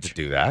It's didn't have to huge.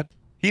 do that?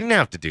 He didn't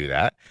have to do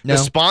that. No. The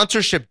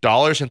sponsorship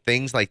dollars and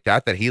things like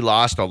that he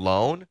lost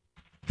alone,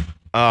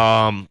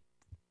 you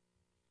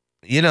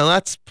know,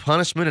 that's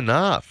punishment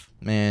enough.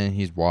 Man,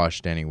 he's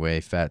washed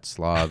anyway. Fat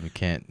slob. He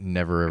can't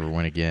never ever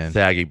win again.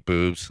 Saggy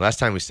boobs. Last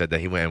time we said that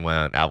he went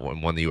out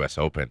and won the U.S.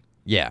 Open.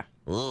 Yeah.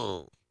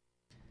 Ooh.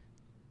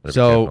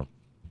 So,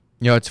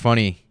 you know, it's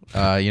funny.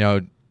 You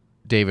know,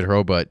 David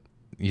Hurlbut,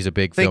 he's a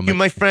big Thank you,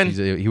 my friend.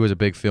 He was a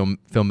big Phil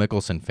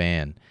Mickelson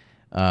fan.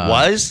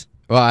 Was?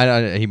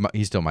 Well,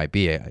 he still might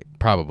be.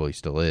 Probably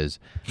still is.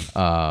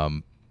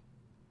 And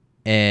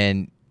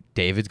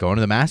David's going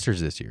to the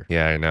Masters this year.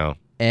 Yeah, I know.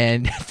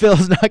 And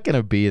Phil's not going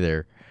to be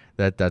there.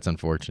 That's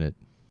unfortunate.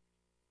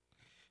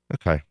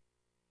 Okay.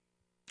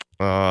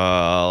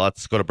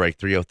 Let's go to break.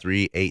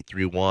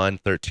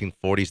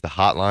 303-831-1340 is the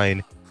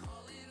hotline.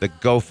 The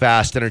Go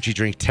Fast Energy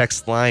Drink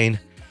text line.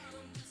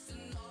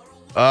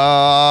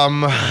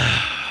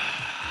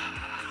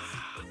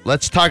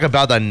 Let's talk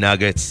about the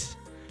Nuggets.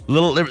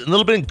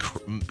 Little bit in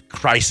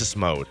crisis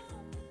mode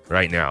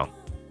right now.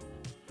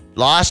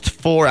 Lost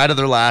 4 out of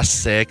their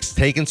last 6,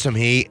 taking some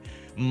heat.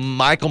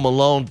 Michael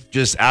Malone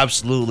just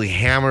absolutely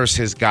hammers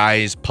his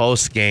guys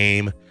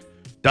post-game.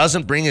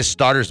 Doesn't bring his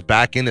starters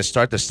back in to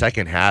start the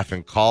second half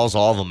and calls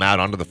all of them out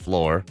onto the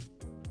floor.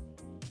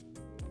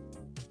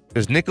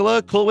 Is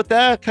Nikola cool with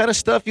that kind of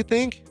stuff, you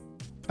think?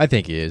 I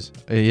think he is.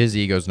 His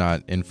ego's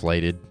not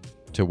inflated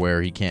to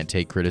where he can't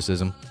take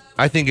criticism.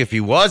 I think if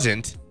he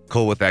wasn't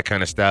cool with that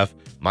kind of stuff,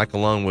 Michael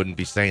Malone wouldn't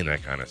be saying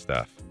that kind of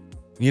stuff.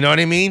 You know what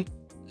I mean?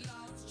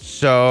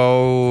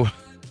 So,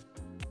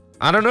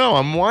 I don't know.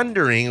 I'm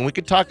wondering, and we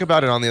could talk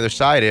about it on the other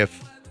side,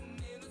 if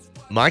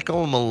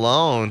Michael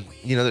Malone,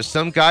 you know, there's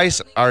some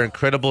guys are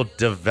incredible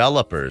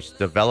developers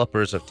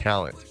of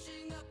talent.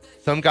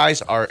 Some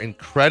guys are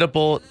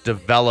incredible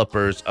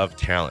developers of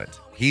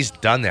talent. He's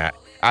done that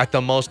at the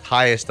most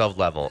highest of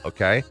level,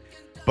 okay?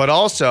 But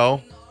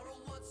also,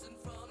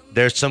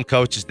 there's some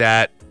coaches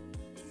that,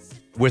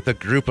 with a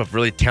group of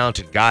really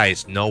talented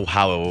guys, know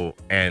how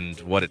and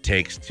what it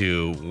takes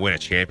to win a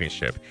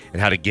championship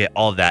and how to get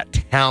all that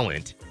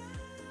talent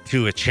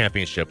to a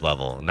championship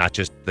level, not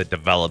just the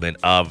development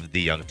of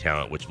the young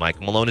talent, which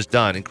Mike Malone has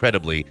done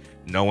incredibly.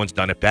 No one's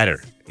done it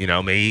better. You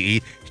know,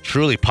 he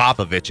truly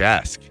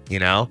Popovich-esque, you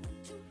know,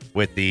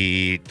 with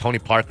the Tony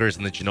Parkers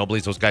and the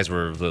Ginobilis. Those guys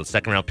were the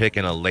second-round pick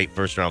and a late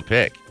first-round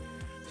pick.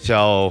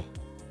 So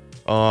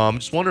I'm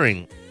just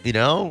wondering, you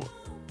know,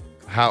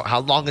 how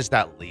long is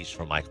that leash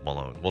for Mike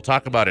Malone? We'll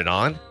talk about it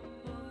on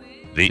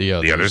the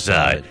other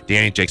side.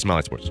 Danny and Jake, Smile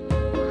Like Sports.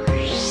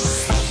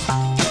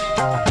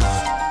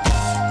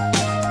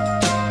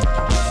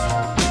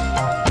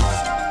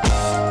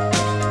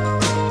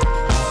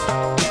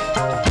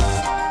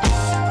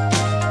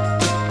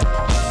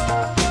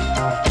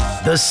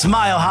 The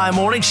Smile High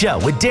Morning Show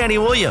with Danny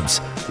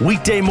Williams.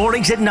 Weekday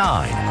mornings at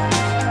 9.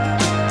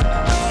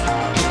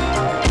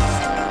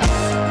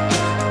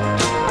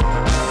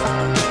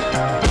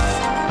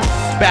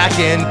 Back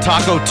in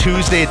Taco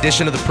Tuesday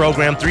edition of the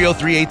program.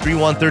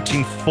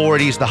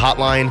 303-831-1340 is the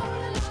hotline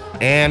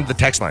and the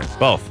text line.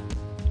 Both.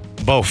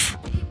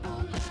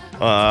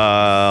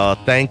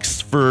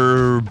 Thanks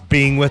for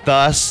being with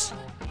us.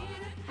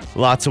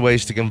 Lots of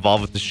ways to get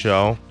involved with the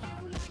show.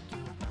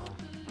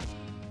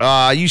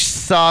 You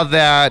saw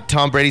that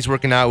Tom Brady's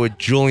working out with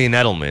Julian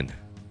Edelman.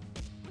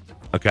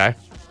 Okay.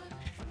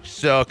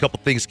 So a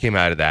couple things came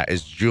out of that.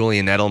 Is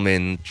Julian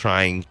Edelman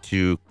trying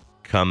to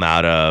come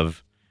out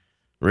of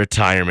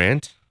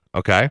retirement?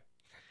 Okay.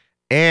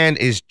 And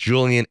is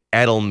Julian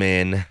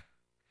Edelman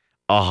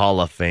a Hall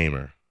of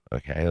Famer?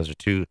 Okay. Those are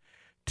two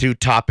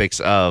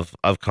topics of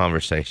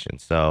conversation.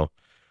 So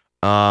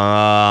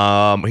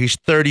he's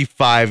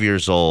 35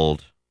 years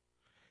old.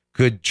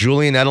 Could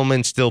Julian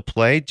Edelman still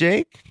play,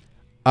 Jake?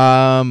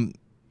 I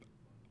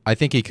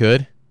think he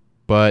could,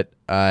 but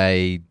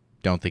I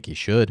don't think he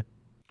should.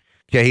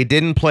 Okay, he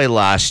didn't play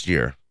last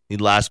year. He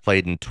last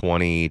played in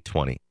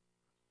 2020.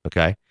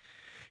 Okay.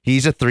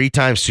 He's a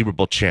 3-time Super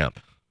Bowl champ.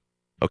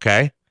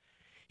 Okay.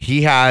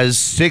 He has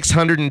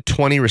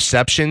 620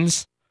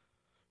 receptions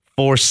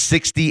for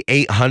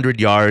 6,800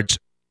 yards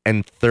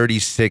and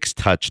 36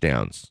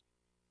 touchdowns.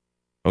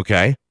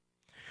 Okay.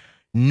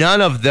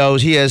 None of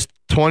those, he has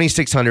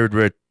 2,600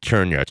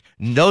 return yards.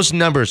 Those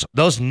numbers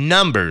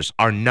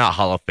are not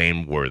Hall of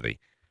Fame worthy.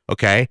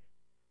 Okay.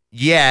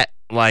 Yet,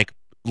 like,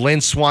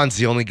 Lynn Swan's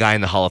the only guy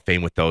in the Hall of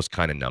Fame with those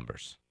kind of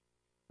numbers.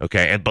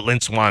 Okay. But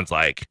Lynn Swan's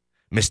like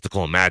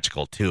mystical and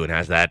magical too, and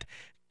has that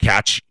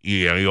catch,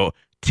 you know,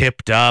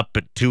 tipped up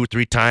 2 or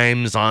 3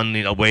 times on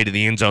the way to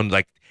the end zone,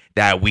 like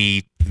that.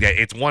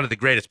 It's one of the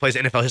greatest plays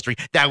in NFL history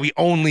that we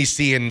only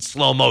see in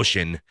slow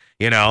motion.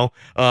 You know,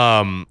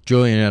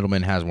 Julian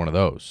Edelman has one of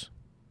those.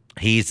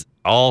 He's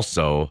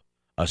also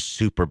a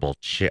Super Bowl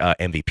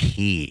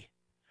MVP.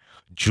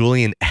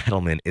 Julian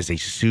Edelman is a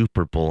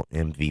Super Bowl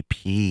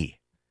MVP,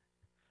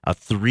 a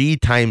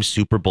 3-time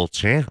Super Bowl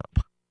champ.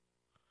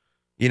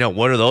 You know,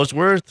 what are those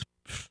worth?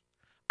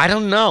 I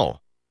don't know.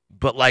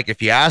 But, like,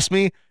 if you ask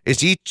me,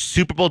 is each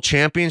Super Bowl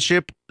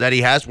championship that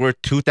he has worth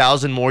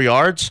 2,000 more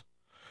yards?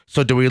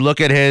 So do we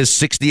look at his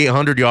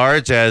 6,800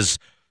 yards as,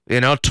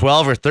 you know,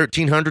 12 or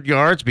 1,300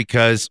 yards?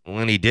 Because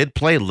when he did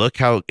play, look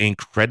how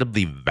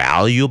incredibly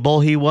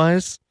valuable he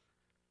was.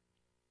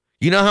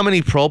 You know how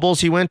many Pro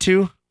Bowls he went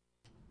to?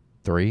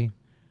 3.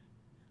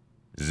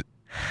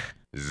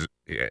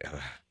 Yeah.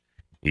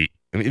 Let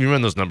me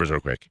run those numbers real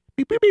quick.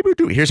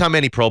 Here's how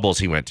many Pro Bowls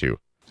he went to.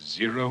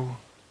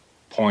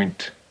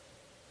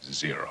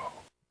 0.0.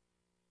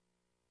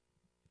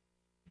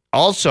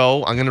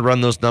 Also, I'm going to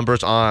run those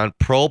numbers on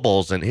Pro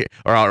Bowls and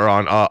or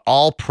on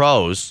All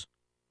Pros.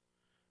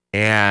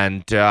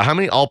 And how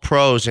many All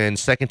Pros and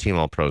second team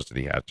All Pros did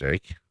he have,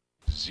 Jake?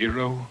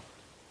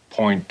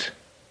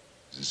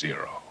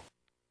 0.0.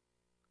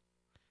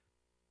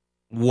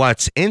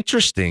 What's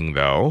interesting,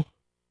 though,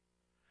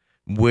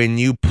 when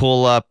you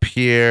pull up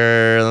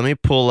here, let me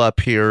pull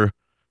up here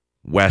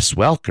Wes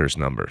Welker's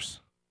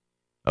numbers.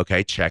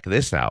 Okay, check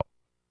this out.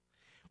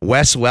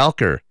 Wes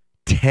Welker,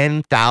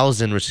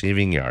 10,000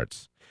 receiving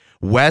yards.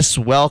 Wes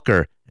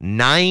Welker,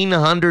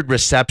 900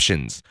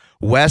 receptions.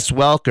 Wes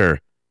Welker,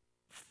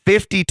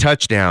 50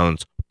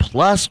 touchdowns.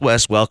 Plus,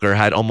 Wes Welker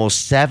had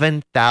almost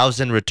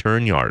 7,000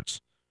 return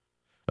yards.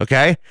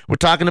 Okay, we're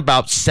talking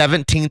about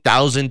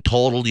 17,000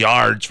 total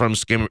yards from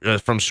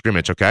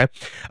scrimmage. Okay,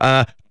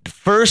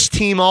 first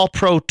team All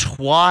Pro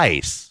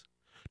twice.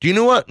 Do you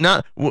know what?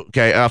 Not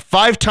okay.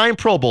 5-time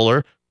Pro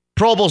Bowler.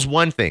 Pro Bowl's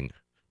one thing.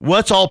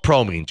 What's All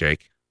Pro mean,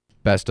 Jake?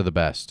 Best of the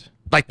best.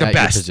 Like the at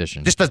best. your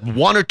position. Just the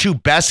 1 or 2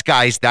 best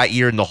guys that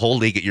year in the whole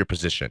league at your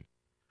position.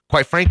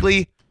 Quite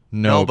frankly,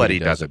 nobody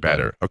does it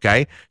better.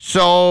 Okay,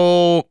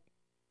 so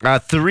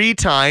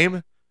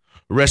 3-time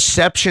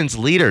receptions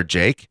leader,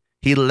 Jake.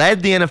 He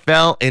led the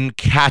NFL in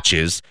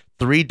catches,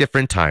 3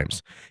 different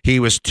times. He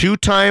was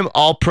 2-time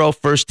All-Pro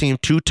first team,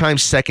 2-time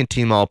second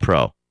team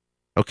All-Pro.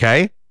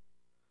 Okay?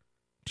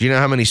 Do you know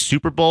how many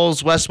Super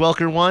Bowls Wes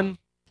Welker won?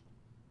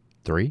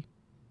 3.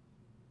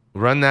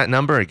 Run that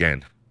number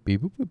again.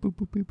 Beep, boop, boop, boop,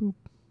 boop, beep, boop.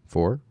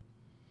 4.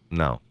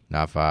 No.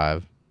 Not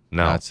 5.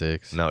 No. Not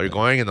 6. No, you're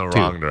going in the 2.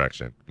 wrong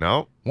direction.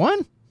 No.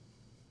 1.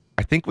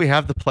 I think we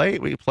have the play.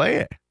 We play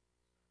it.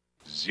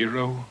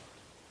 0.0.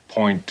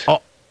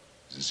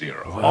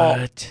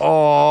 What?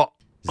 Oh.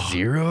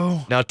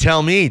 0? Now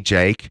tell me,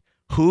 Jake,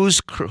 who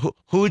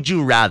would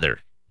you rather?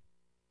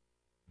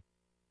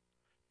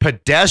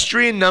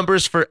 Pedestrian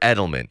numbers for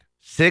Edelman.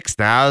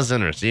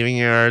 6,000 receiving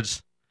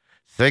yards,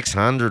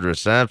 600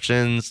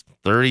 receptions,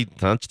 30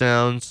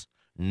 touchdowns,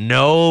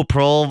 no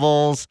Pro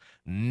Bowls,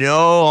 no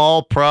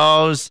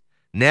All-Pros,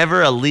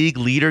 never a league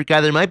leader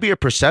guy. There might be a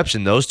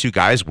perception those two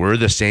guys were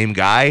the same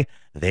guy.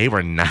 They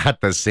were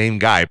not the same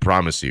guy, I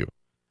promise you.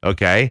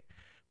 Okay?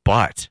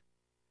 But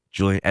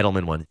Julian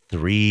Edelman won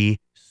 3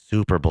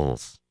 Super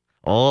Bowls.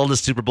 All the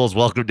Super Bowls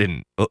Welker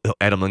didn't.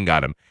 Edelman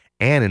got him.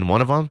 And in one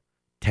of them,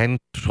 10,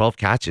 12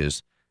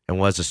 catches and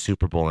was a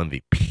Super Bowl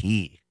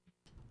MVP.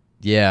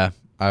 Yeah,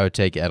 I would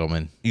take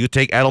Edelman. You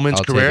take Edelman's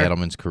career? I'll take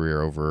Edelman's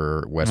career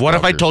over Wes What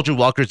if I Welker's. told you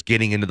Welker's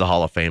getting into the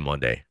Hall of Fame one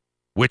day?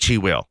 Which he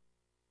will.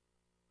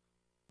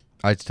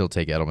 I'd still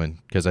take Edelman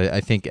because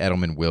I think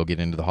Edelman will get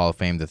into the Hall of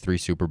Fame. The 3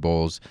 Super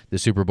Bowls, the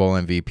Super Bowl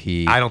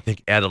MVP. I don't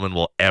think Edelman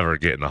will ever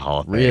get in the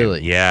Hall of Fame.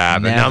 Really? Yeah,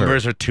 Never. the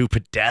numbers are too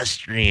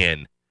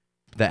pedestrian.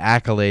 The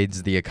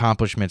accolades, the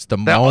accomplishments, the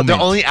moment. The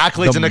only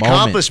accolades the and moment.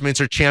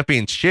 accomplishments are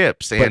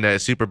championships and a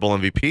Super Bowl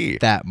MVP.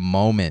 That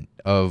moment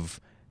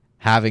of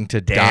having to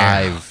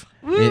dive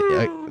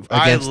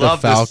against the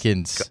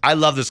Falcons. I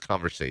love this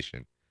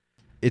conversation.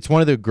 It's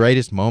one of the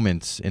greatest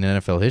moments in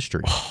NFL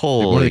history.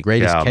 Holy one of the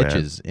greatest cow,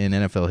 catches in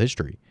NFL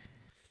history.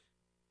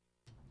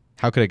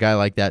 How could a guy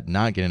like that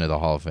not get into the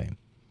Hall of Fame?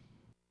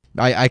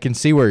 I can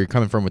see where you're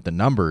coming from with the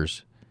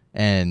numbers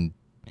and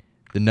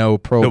the no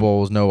Pro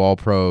Bowls, no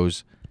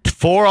All-Pros.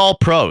 4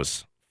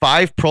 All-Pros,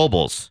 5 Pro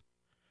Bowls,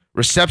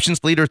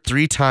 receptions leader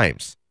 3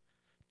 times,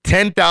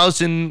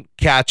 10,000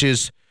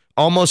 catches,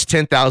 almost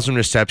 10,000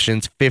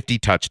 receptions, 50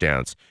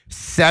 touchdowns,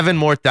 7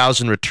 more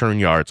thousand return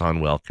yards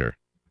on Welker.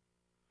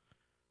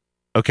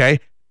 Okay?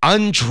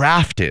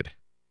 Undrafted.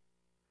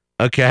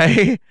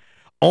 Okay?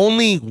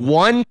 Only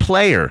one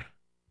player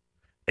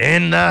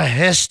in the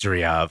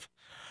history of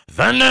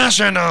the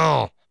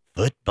National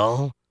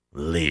Football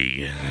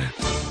League.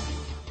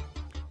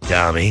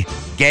 Dummy.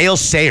 Gale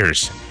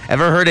Sayers.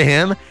 Ever heard of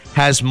him?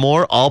 Has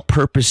more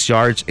all-purpose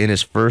yards in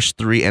his first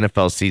 3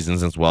 NFL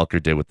seasons as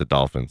Welker did with the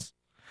Dolphins.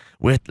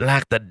 With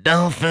like the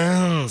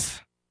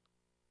Dolphins.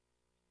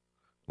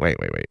 Wait.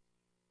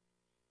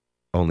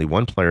 Only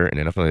one player in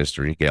NFL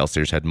history, Gale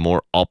Sayers, had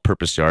more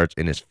all-purpose yards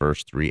in his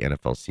first 3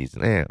 NFL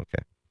seasons.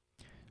 Okay.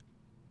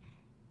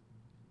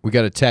 We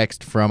got a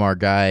text from our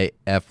guy,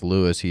 F.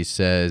 Lewis. He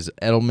says,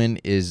 Edelman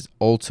is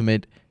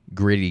ultimate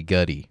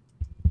gritty-gutty.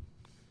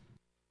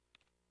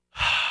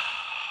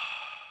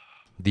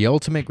 The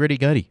ultimate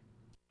gritty-gutty.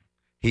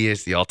 He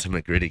is the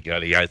ultimate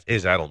gritty-gutty.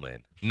 Is Edelman.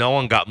 No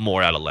one got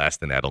more out of less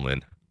than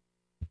Edelman.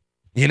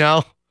 You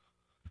know?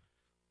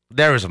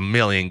 There was a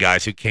million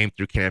guys who came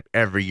through camp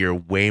every year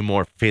way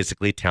more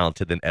physically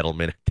talented than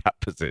Edelman at that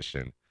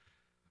position.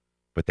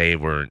 But they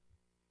weren't,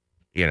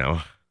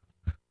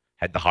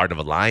 had the heart of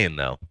a lion,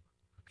 though.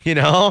 You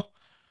know?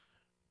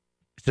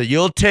 So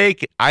you'll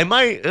take, I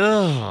might,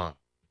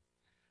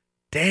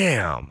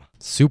 damn.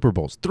 Super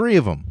Bowls. 3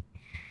 of them.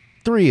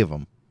 3 of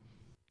them.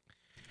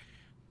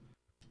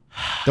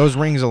 Those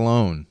rings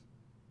alone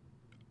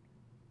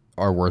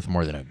are worth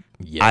more than a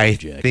I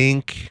jacket.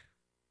 think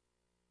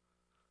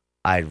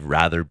I'd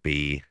rather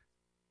be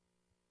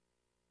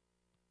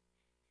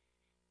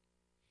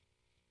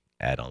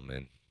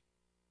Edelman.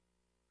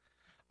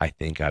 I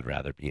think I'd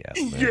rather be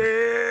Edelman.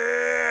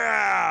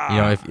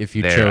 Yeah. If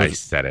you there, I chose,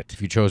 said it.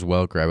 if you chose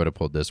Welker, I would have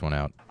pulled this one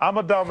out. I'm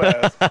a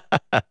dumbass.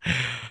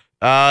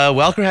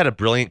 Welker had a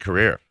brilliant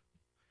career.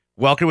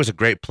 Welker was a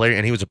great player,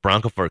 and he was a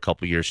Bronco for a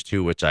couple years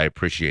too, which I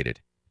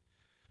appreciated.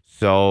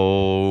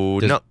 So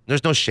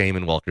there's no shame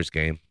in Welker's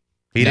game.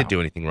 He didn't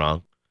do anything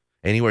wrong.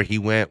 Anywhere he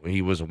went,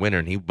 he was a winner,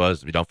 and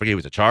don't forget, he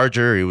was a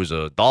Charger, he was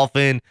a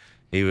Dolphin,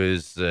 he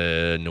was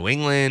New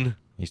England.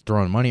 He's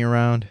throwing money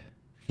around.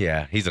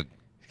 Yeah, he's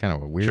kind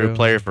of a weirdo. True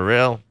player for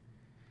real.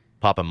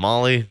 Popping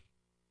Molly.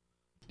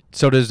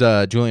 So does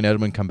Julian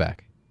Edelman come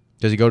back?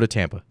 Does he go to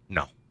Tampa?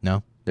 No.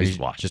 No? He's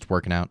washed. Just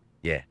working out?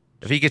 Yeah.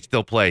 If he could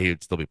still play, he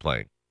would still be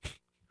playing.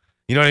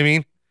 You know what I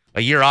mean?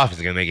 A year off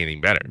isn't going to make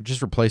anything better.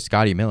 Just replace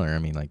Scotty Miller. I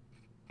mean,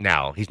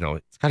 Now,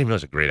 Scotty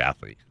Miller's a great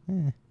athlete.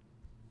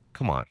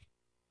 Come on.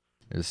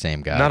 They're the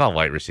same guy. Not all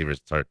white receivers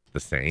are the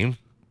same.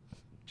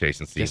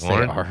 Jason Sehorn. Yes, they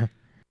are.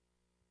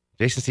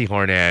 Jason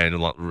Sehorn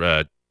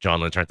and John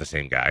Lynch aren't the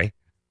same guy.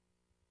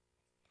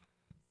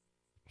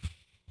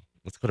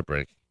 Let's go to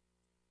break.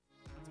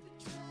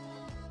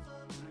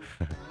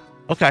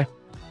 Okay.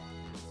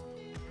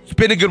 It's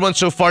been a good one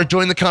so far.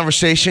 Join the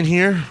conversation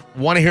here.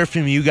 Want to hear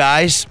from you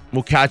guys.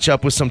 We'll catch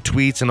up with some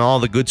tweets and all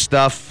the good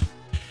stuff.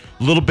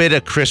 little bit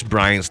of Chris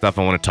Bryant stuff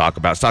I want to talk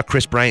about. Saw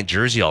Chris Bryant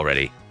jersey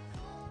already.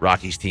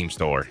 Rockies team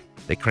store.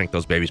 They crank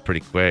those babies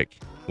pretty quick.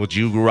 Would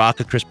you rock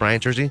a Chris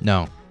Bryant jersey?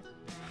 No.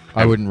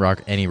 I wouldn't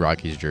rock any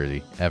Rockies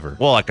jersey ever.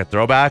 Well, like a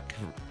throwback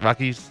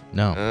Rockies?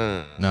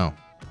 No. No.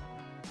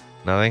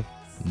 Nothing?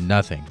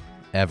 Nothing.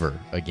 Ever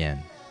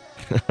again.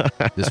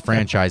 This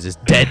franchise is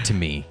dead to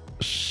me.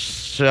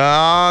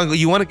 So,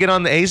 you want to get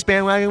on the A's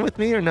bandwagon with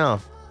me or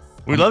no?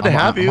 We'd love to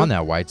have you. I'm on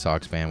that White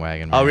Sox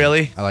bandwagon. Oh, man.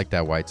 really? I like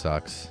that White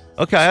Sox.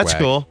 Okay, that's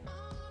swag. cool.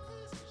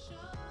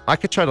 I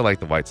could try to like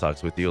the White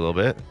Sox with you a little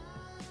bit.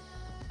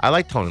 I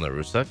like Tony La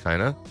Russa,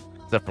 kind of.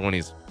 Except for when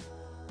he's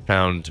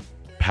found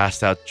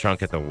passed out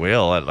drunk at the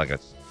wheel at like a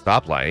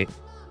stoplight.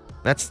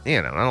 That's,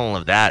 I don't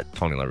love that,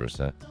 Tony La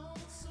Russa.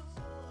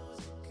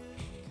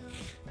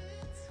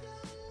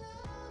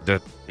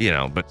 But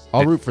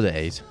I'll root for the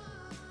A's.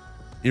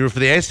 You root for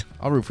the A's?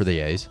 I'll root for the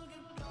A's.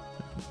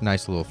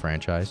 Nice little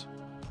franchise.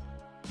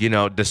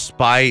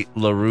 Despite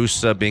La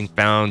Russa being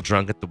found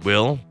drunk at the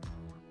wheel,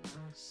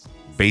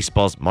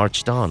 baseball's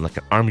marched on like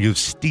an army of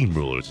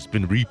steamrollers. It's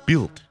been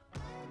rebuilt.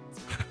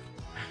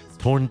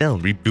 Torn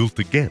down, rebuilt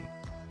again.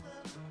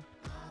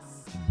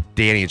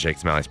 Danny and Jake,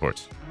 Smiley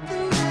Sports.